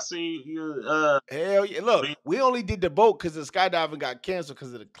everything. I see you. hell yeah. Look, Man, we only did the boat because the skydiving got canceled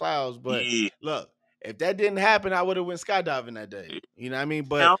because of the clouds. But yeah. look, if that didn't happen, I would have went skydiving that day. Yeah. You know what I mean? Man,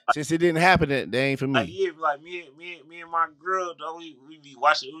 But since it didn't happen, that ain't for like, me. yeah, like me and my girl, though, we be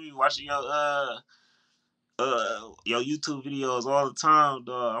watching your YouTube videos all the time,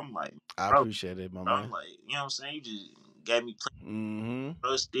 dog. I'm like, I bro, appreciate it, my I'm man. like, you know what I'm saying? You just gave me Mm-hmm.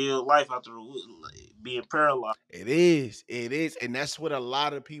 plenty of still life after being paralyzed. It is, and that's what a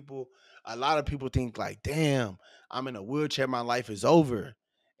lot of people think like, damn, I'm in a wheelchair, my life is over,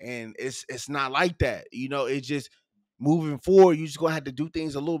 and it's not like that. You know, it's just moving forward. You just gonna have to do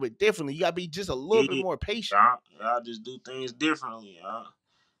things a little bit differently. You gotta be just a little bit Yeah, more patient. y'all just do things differently.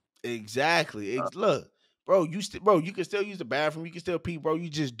 Exactly. Uh, Look, bro, bro, you can still use the bathroom. You can still pee, bro. You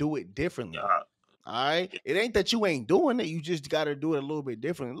just do it differently. y'all, All right. yeah, It ain't that you ain't doing it. You just got to do it a little bit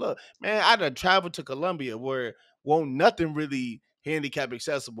differently. Look, man, I done traveled to Colombia where won't nothing really handicap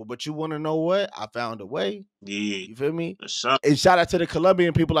accessible. But you want to know what? I found a way. yeah, You feel me? for sure. And shout out to the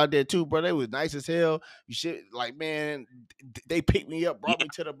Colombian people out there too, bro. They was nice as hell. You shit, like, man, they picked me up, brought Yeah, me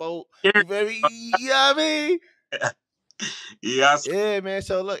to the boat. yeah, You feel me? You know what I mean? yeah. Yeah, man.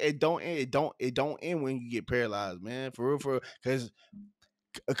 So look, it don't end when you get paralyzed, man. For real,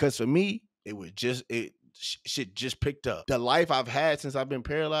 because for me, it was just shit just picked up. The life I've had since I've been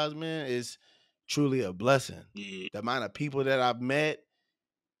paralyzed, man, is truly a blessing. Yeah, The amount of people that I've met,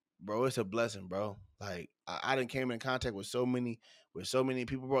 bro, it's a blessing, bro. Like I done came in contact with so many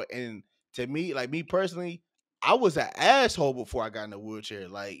people, bro. And to me, like me personally, I was an asshole before I got in the wheelchair.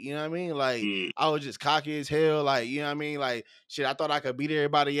 Like, you know what I mean? Like yeah, I was just cocky as hell. Like, you know what I mean? Like shit, I thought I could beat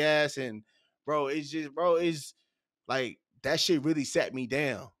everybody ass. And bro, it's like that shit really set me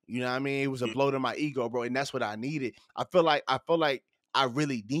down. You know what I mean? It was a yeah. blow to my ego, bro. And that's what I needed. I feel like I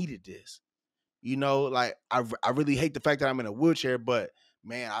really needed this. You know, like I really hate the fact that I'm in a wheelchair, but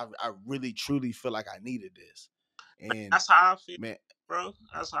man, I really truly feel like I needed this. And That's how I feel, man, bro.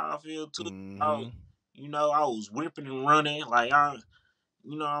 That's how I feel too. I, mm-hmm, I was whipping and running, like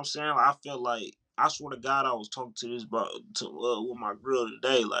you know what I'm saying. Like, I felt like I swear to God, I was talking to this about with my girl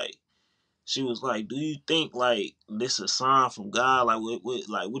today. Like she was like, "Do you think like this a sign from God? Like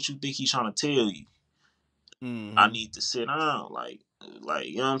what you think he's trying to tell you? I mm-hmm, need to sit down, like you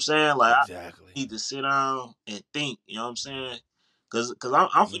know what I'm saying? Like I exactly. need to sit down and think. You know what I'm saying? Cause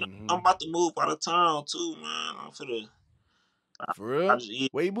I'm Mm-hmm. about to move out of town too, man. I'm finna. For I real? just yeah,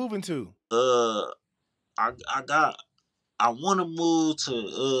 Where you moving to? I got I want to move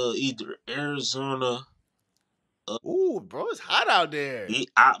to either Arizona. Ooh, bro, it's hot out there. Yeah,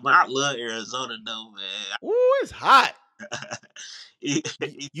 man, I love Arizona though, man. Ooh, it's hot. Yeah,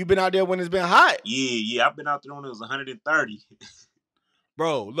 You been out there when it's been hot? yeah. I've been out there when it was 130.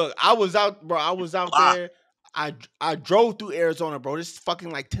 Bro, look, I was out, bro. I was out Ah, there. I drove through Arizona, bro. This is fucking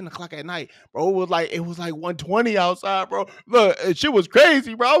like 10 o'clock at night, bro. It was like 120 outside, bro. Look, and shit was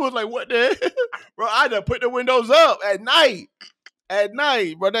crazy, bro. I was like, what the bro? I had to put the windows up at night. At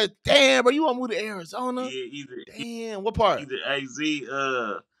night, bro. That damn, bro. You want to move to Arizona? yeah, Damn, what part? either AZ,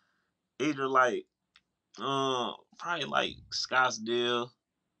 either like probably like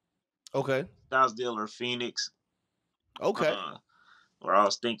Okay, Scottsdale or Phoenix. okay, Uh, or I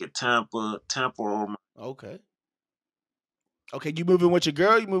was thinking Tampa or okay, okay. You moving with your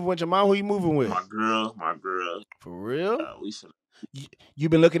girl? You moving with your mom? Who you moving with? my girl. For real? We finna, You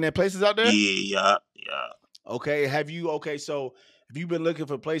been looking at places out there? yeah. Okay. Okay? So have you been looking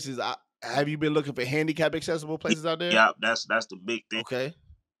for places? Have you been looking for handicap accessible places out there? Yeah, that's the big thing. Okay.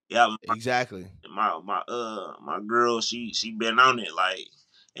 Yeah, Exactly. my girl, she been on it like,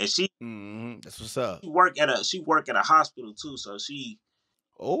 and That's what's up. she work at a hospital too, so she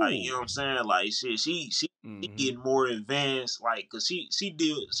like you Oh. know what I'm saying, like she Mm-hmm. getting more advanced, like cause she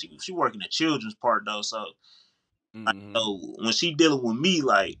working the children's part though, so like Mm-hmm. so when she dealing with me,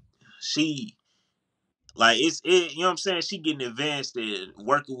 like she like you know what I'm saying, she getting advanced and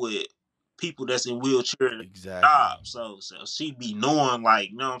working with people that's in wheelchair Exactly. jobs, so she be knowing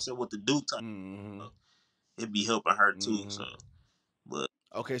like you know what I'm saying what to do type. Mm-hmm. It be helping her too. Mm-hmm. So, but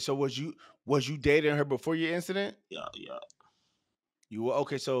Okay. So was you dating her before your incident? yeah. You were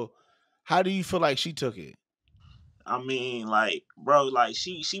okay. So how do you feel like she took it? I mean, like, bro, like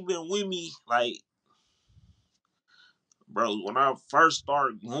she been with me, like, bro. When I first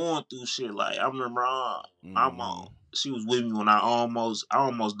started going through shit, like, I remember I'm Mm-hmm. on. She was with me when I almost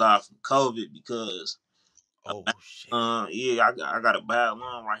died from COVID because, Oh shit. yeah, I got a bad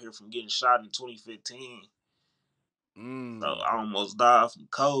lung right here from getting shot in 2015. So Mm. I almost died from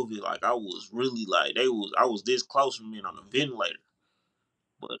COVID. Like I was really like I was this close from being on a ventilator.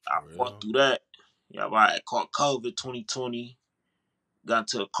 But I For fought real. through that. Yeah, I had caught COVID 2020, got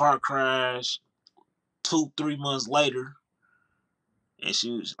into a car crash 2, 3 months later, and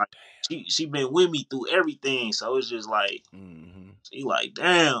she was like, she been with me through everything. So it's just like Mm-hmm. she like,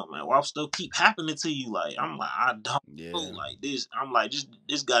 damn man, why stuff keep happening to you? Like I'm like, I don't know. Yeah. Like this, I'm like,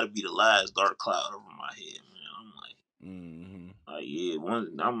 this got to be the last dark cloud over my head, man. I'm Mm-hmm. like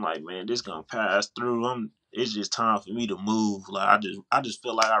yeah, I'm like, man, this gonna pass through. it's just time for me to move. Like I just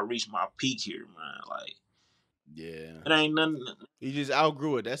feel like I reached my peak here, man. Like Yeah. it ain't nothing. You just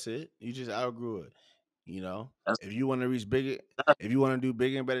outgrew it. That's it. You just outgrew it. You know, That's if you want to reach bigger, that, if you want to do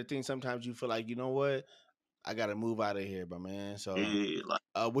bigger and better things, sometimes you feel like, you know what, I gotta move out of here, but man. So, yeah,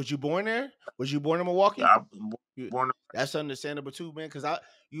 like was you born there? Was you born in Milwaukee? yeah, I've been You, born. that's understandable too, man. Cause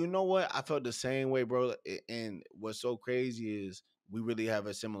you know what, I felt the same way, bro. And what's so crazy is we really have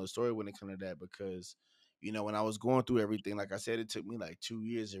a similar story when it comes to that. Because, when I was going through everything, like I said, it took me like 2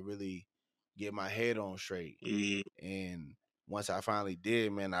 years to really get my head on straight. Yeah, And once I finally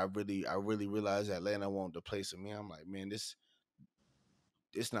did, man, I really realized that Atlanta wasn't the place for me. I'm like, man, this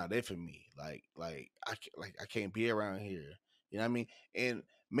it's not it for me. Like I can't be around here. You know what I mean? And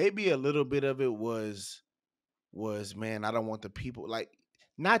maybe a little bit of it was, man, I don't want the people, like,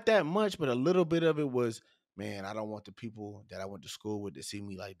 not that much, but a little bit of it was, man, I don't want the people that I went to school with to see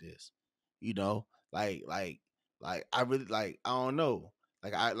me like this. You know, like I really, like, I don't know,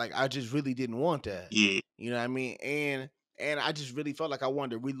 like I just really didn't want that. yeah, You know what I mean? And I just really felt like I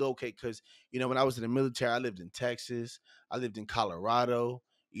wanted to relocate because, when I was in the military, I lived in Texas, I lived in Colorado,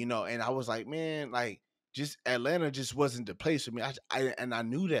 and I was like, man, like, just Atlanta just wasn't the place for me. And I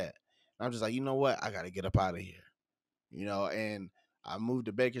knew that. I'm just like, you know what? I got to get up out of here. And I moved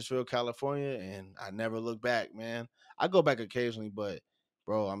to Bakersfield, California, and I never looked back, man. I go back occasionally, but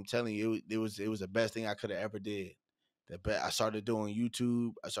bro, I'm telling you, it was the best thing I could have ever did. I started doing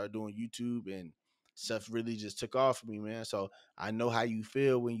YouTube. And stuff really just took off for me, man. So I know how you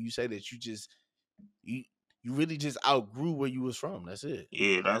feel when you say that you you really just outgrew where you was from. That's it.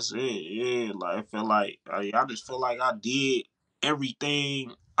 yeah. That's it. Yeah, like I feel like I just feel like I did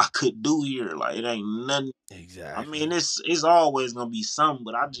everything I could do here. Like it ain't nothing. I mean, Exactly. it's always gonna be something,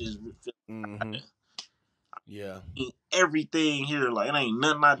 but I just feel Mm-hmm. like Yeah. I did everything here. Like it ain't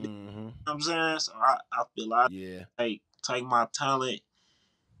nothing I did. Mm-hmm. You know what I'm saying? So I feel like Yeah. take my talent,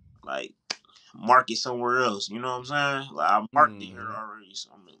 like market somewhere else. You know what I'm saying? Like I marketed here Mm-hmm. already,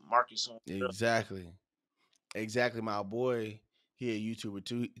 so I'm gonna market somewhere else. Exactly. Exactly. My boy, he a YouTuber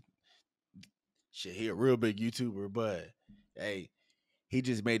too. Shit, he a real big YouTuber, but hey, he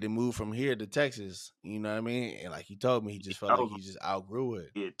just made the move from here to Texas. You know what I mean? And like he told me, he just felt I like was he just outgrew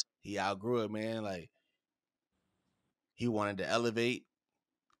it. like, He outgrew it, man. Like he wanted to elevate.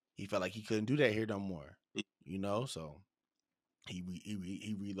 He felt like he couldn't do that here no more. yeah, So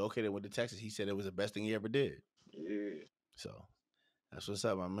he relocated, went to Texas. He said it was the best thing he ever did. yeah, So that's what's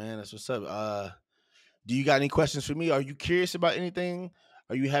up, my man. That's what's up. Do you got any questions for me? Are you curious about anything?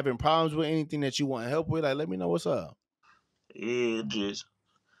 Are you having problems with anything that you want help with? Like, let me know what's up. yeah. Just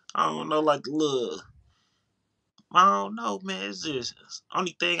I don't know, like the little. I don't know, man. It's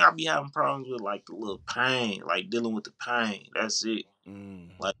only thing I be having problems with, like the little pain, like dealing with the pain. That's it.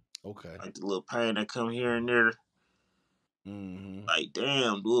 Mm, Like okay. the little pain that come here and there. Mm-hmm. Like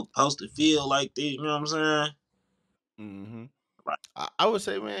damn, do it supposed to feel like this? You know what I'm saying? Mm-hmm. Like I would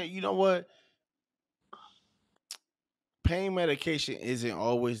say, man, you know what? Pain medication isn't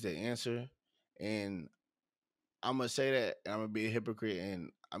always the answer. And I'm gonna say that, and I'm gonna be a hypocrite.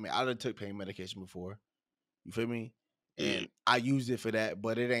 And I mean, I done took pain medication before. You feel me? yeah, And I used it for that,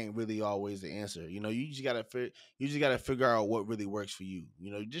 but it ain't really always the answer. You just gotta figure out what really works for you.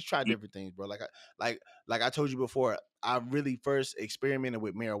 You just try yeah, different things, bro. Like I told you before, I really first experimented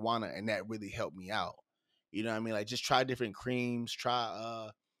with marijuana, and that really helped me out. You know what I mean? Like, just try different creams, try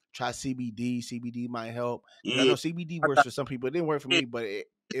CBD. CBD might help because I yeah. know CBD I works got for some people. It didn't work for it me, but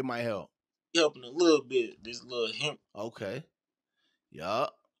it might help. helping a little bit. This little hemp. Okay.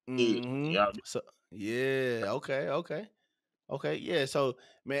 Yup. Yeah, Mm-hmm. yeah, So yeah. Okay. Okay. Okay, yeah. So,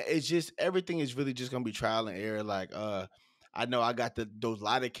 man, it's just everything is really just gonna be trial and error. Like, I know I got those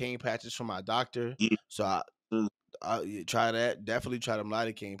lidocaine patches from my doctor, yeah, so I yeah, try that. Definitely try them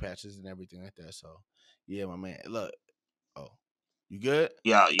lidocaine patches and everything like that. So, yeah, my man. Look, oh, you good?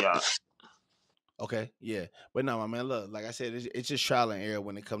 yeah, yeah, Okay, yeah, but no, my man. Look, like I said, it's just trial and error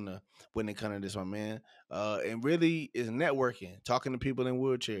when it come to this, my man. And really is networking, talking to people in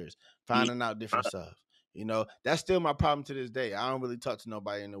wheelchairs, yeah. finding out different Right. stuff. That's still my problem to this day. I don't really talk to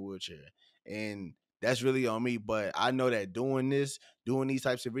nobody in a wheelchair, and that's really on me. But I know that doing these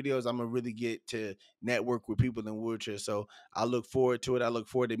types of videos, I'm gonna really get to network with people in wheelchairs. So I look forward to it. I look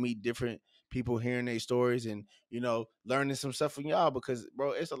forward to meet different people, hearing their stories, and learning some stuff from y'all because,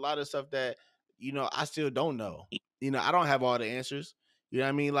 bro, it's a lot of stuff that I still don't know. I don't have all the answers. You know what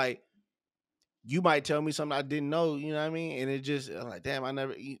I mean? Like, you might tell me something I didn't know, you know what I mean? And it just, I'm like, damn, I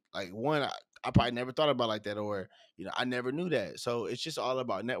never eat like one, I probably never thought about like that, or I never knew that. So it's just all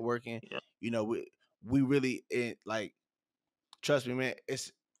about networking. Yeah, We really like, trust me, man,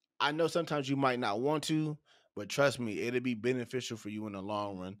 I know sometimes you might not want to, but trust me, it'll be beneficial for you in the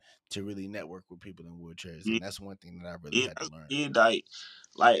long run to really network with people in wheelchairs, Yeah, and that's one thing that I really it, had to learn. it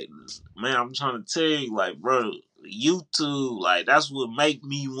like, man, I'm trying to tell you, like, bro, YouTube, like, that's what make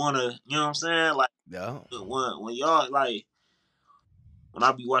me wanna, you know what I'm saying? Like, Yeah. when y'all like when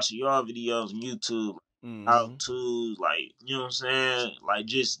I be watching y'all videos on YouTube, how Mm-hmm. to, like, you know what I'm saying? Like,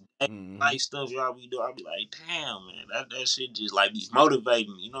 just Mm-hmm. like stuff y'all be doing, I be like, damn, man, that shit just like be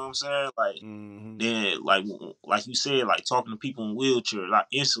motivating me, you know what I'm saying? Like, Mm-hmm. then like you said, like talking to people in wheelchairs, I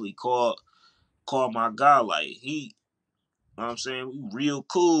instantly called my guy, like he, you know what I'm saying? We real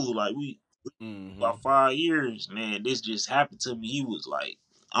cool, like we Mm-hmm. about 5 years, man. This just happened to me. He was like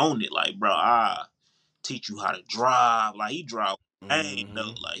on it, like, bro, I teach you how to drive. Like he drive with a cane though.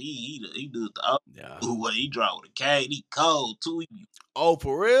 Mm-hmm. Like he do the Yeah. other way. He drive with a cane. He cold too. Oh,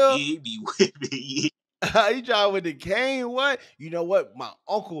 for real? He be whipping. Yeah. He drive with the cane. What? You know what? My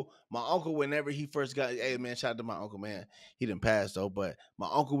uncle, whenever he first got, hey man, shout out to my uncle, man. He didn't pass though, but my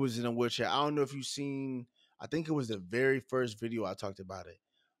uncle was in a wheelchair. I don't know if you seen. I think it was the very first video I talked about it.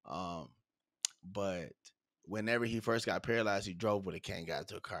 Um, but whenever he first got paralyzed, he drove with a cane, got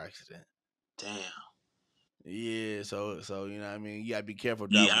into a car accident. Damn. Yeah, so you know what I mean. You gotta be careful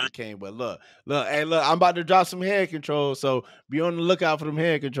driving with Yeah. the cane. But look, hey, look, I'm about to drop some head controls, so be on the lookout for them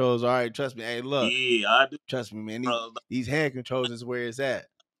head controls. All right, trust me. Hey, look, Yeah. I do, trust me, man. bro. Like, These hand controls is where it's at.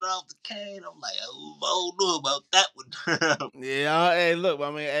 off the cane. I'm like, oh, I don't know about that one. Yeah, hey, look, I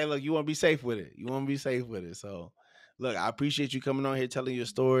mean, hey, look, you want to be safe with it. You want to be safe with it. So, look, I appreciate you coming on here telling your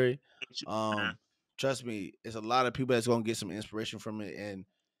story. Man. Um, Trust me, it's a lot of people that's gonna get some inspiration from it, and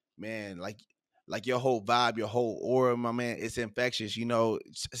man, like your whole vibe, your whole aura, my man, it's infectious. You know,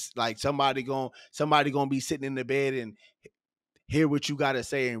 it's like somebody gonna be sitting in the bed and hear what you gotta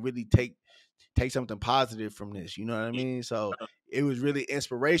say and really take something positive from this. You know what I Yeah. mean? So it was really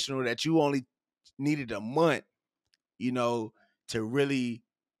inspirational that you only needed a month, you know, to really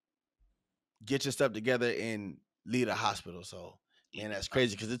get your stuff together and leave the hospital. So, Yeah. man, that's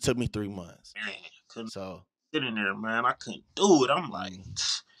crazy because it took me 3 months. Man, couldn't So, sit in there, man. I couldn't do it. I'm like,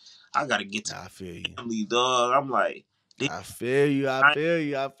 mm, I gotta get to I feel you. family, dog. I'm like, this, I feel you. I I feel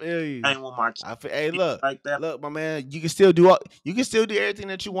you. I feel you. ain't want my I feel. Hey, kids look, like that. look, my man. You can still do everything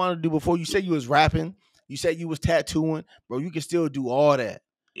that you want to do. Before you said you was rapping, you said you was tattooing, bro. You can still do all that.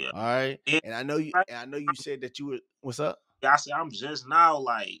 Yeah. All right. And, And I know you. right, And I know you said that you were. What's up? I said, I'm just now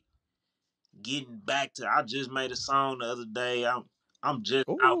like getting back to. I just made a song the other day. I'm just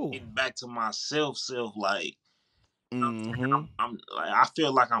out Ooh. getting back to myself. Like, Mm-hmm. I'm like, I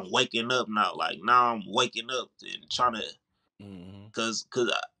feel like I'm waking up now. Like now I'm waking up and trying to, Mm-hmm. cause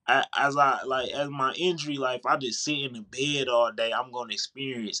as I like as my injury life, I just sit in the bed all day. I'm gonna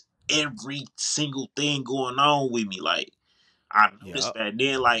experience every single thing going on with me. Like I noticed Yep. that.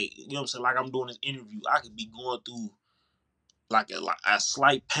 Then like you know what I'm saying. Like I'm doing this interview, I could be going through like a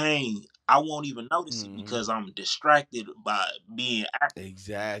slight pain. I won't even notice it Mm-hmm. because I'm distracted by being active.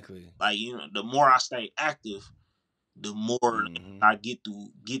 Exactly. Like the more I stay active, the more Mm-hmm. I get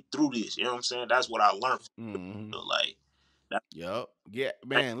through this. You know what I'm saying? That's what I learned. Mm-hmm. Like that.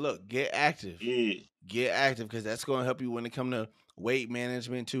 Yep. Look, get active. Yeah, Get active because that's gonna help you when it come to weight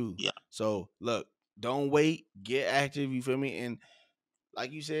management too. yeah, So look, don't wait, get active, you feel me? And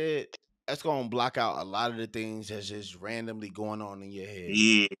like you said, that's gonna block out a lot of the things that's just randomly going on in your head.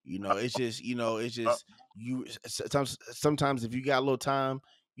 yeah. It's just you sometimes if you got a little time,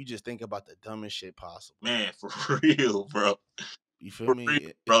 you just think about the dumbest shit possible. Man, for real, bro. You feel For real,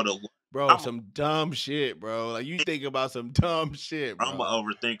 me? bro. Bro, I'm a, some dumb shit, bro. Like you think about some dumb shit, I'm a bro.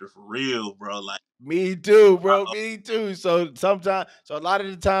 overthinker for real, bro. Like Me too, bro. I, Me too. So a lot of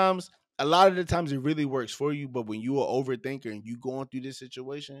the times it really works for you, but when you are overthinker and you going through this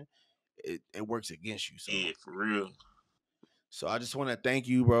situation, it works against you. So yeah, for real. so I just want to thank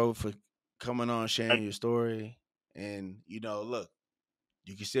you, bro, for coming on, Like, sharing your story. And look,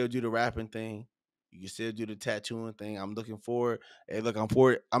 you can still do the rapping thing. You can still do the tattooing thing. I'm looking forward. Hey, look,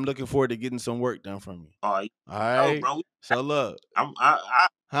 I'm looking forward to getting some work done from you. oh, All yo, right. bro. So look, I'm huh?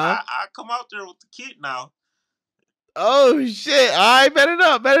 I come out there with the kid now. Oh shit! All right, better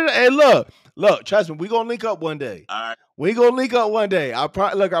not, better not. Hey, look. Trust me, we gonna link up one day. All right. We gonna link up one day. I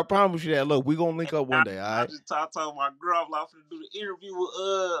promise you that. Look, we gonna link up one day. All I right. just told my girl I'm finna do the interview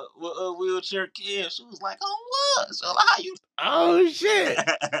with wheelchair Kev. She was like, "Oh what? So like, how you?" Oh shit!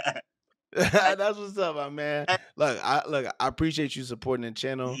 Like, That's what's up, my man. I appreciate you supporting the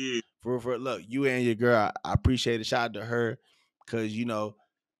channel. yeah, For look, you and your girl, I appreciate it. Shout out to her, because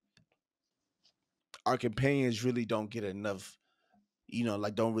our companions really don't get enough.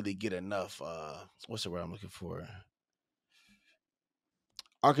 Like don't really get enough. What's the word I'm looking for?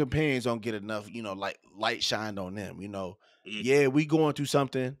 our companions don't get enough, like light shined on them. Yeah, Yeah, we going through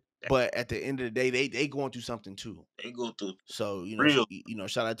something, but at the end of the day, they going through something too. they go through So real.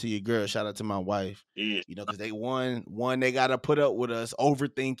 shout out to your girl, shout out to my wife. Yeah, Because they they got to put up with us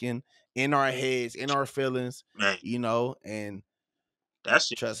overthinking in our heads, in our feelings. man, And that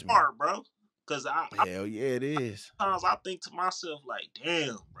shit trust me, hard, bro. Cause hell yeah, it is. sometimes I think to myself like,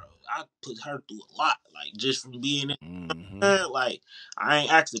 damn, bro, I put her through a lot, like just from being in. Mm-hmm. Like I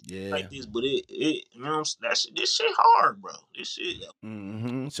ain't actually Yeah. like this, but it this shit hard, bro. This shit.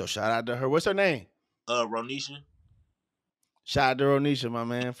 Mm-hmm. So shout out to her. What's her name? Ronisha. Shout out to Ronisha, my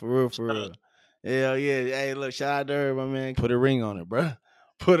man. For real, for real. Hell yeah. Hey, look, shout out to her, my man. Put a ring on it, bro.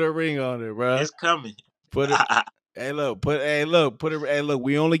 Put a ring on it, bro. It's coming. Put it. Hey, look. Put it. Hey, look.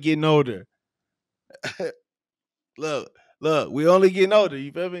 We only getting older. look. We only getting older.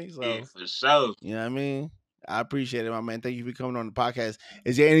 You feel me? So yeah, for sure. you know what I mean. I appreciate it, my man. Thank you for coming on the podcast.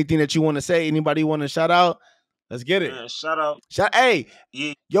 Is there anything that you want to say? Anybody want to shout out? Let's get it. Man, shout out. Hey,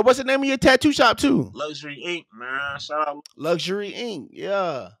 yeah. Yo, what's the name of your tattoo shop too? Luxury Inc. Man, shout out. Luxury Inc.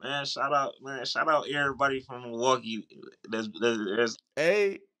 Yeah. Man, shout out everybody from Milwaukee. That's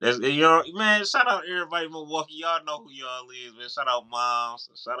Hey. Man, shout out everybody in Milwaukee. Y'all know who y'all is, man. Shout out moms.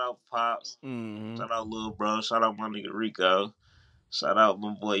 Shout out pops. Mm-hmm. Shout out little bro. Shout out my nigga Rico. Shout out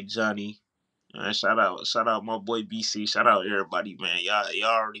my boy Johnny. Man, shout out my boy BC. Shout out everybody, man. Y'all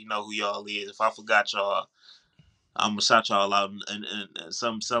already know who y'all is. If I forgot y'all, I'm gonna shout y'all out and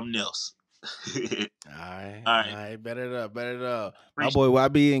something else. All right. Bet it up. My boy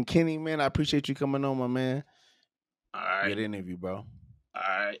YBNKENNY, man. I appreciate you coming on, my man. All right. Good interview, bro. All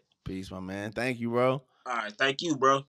right. Peace, my man. Thank you, bro. All right. Thank you, bro.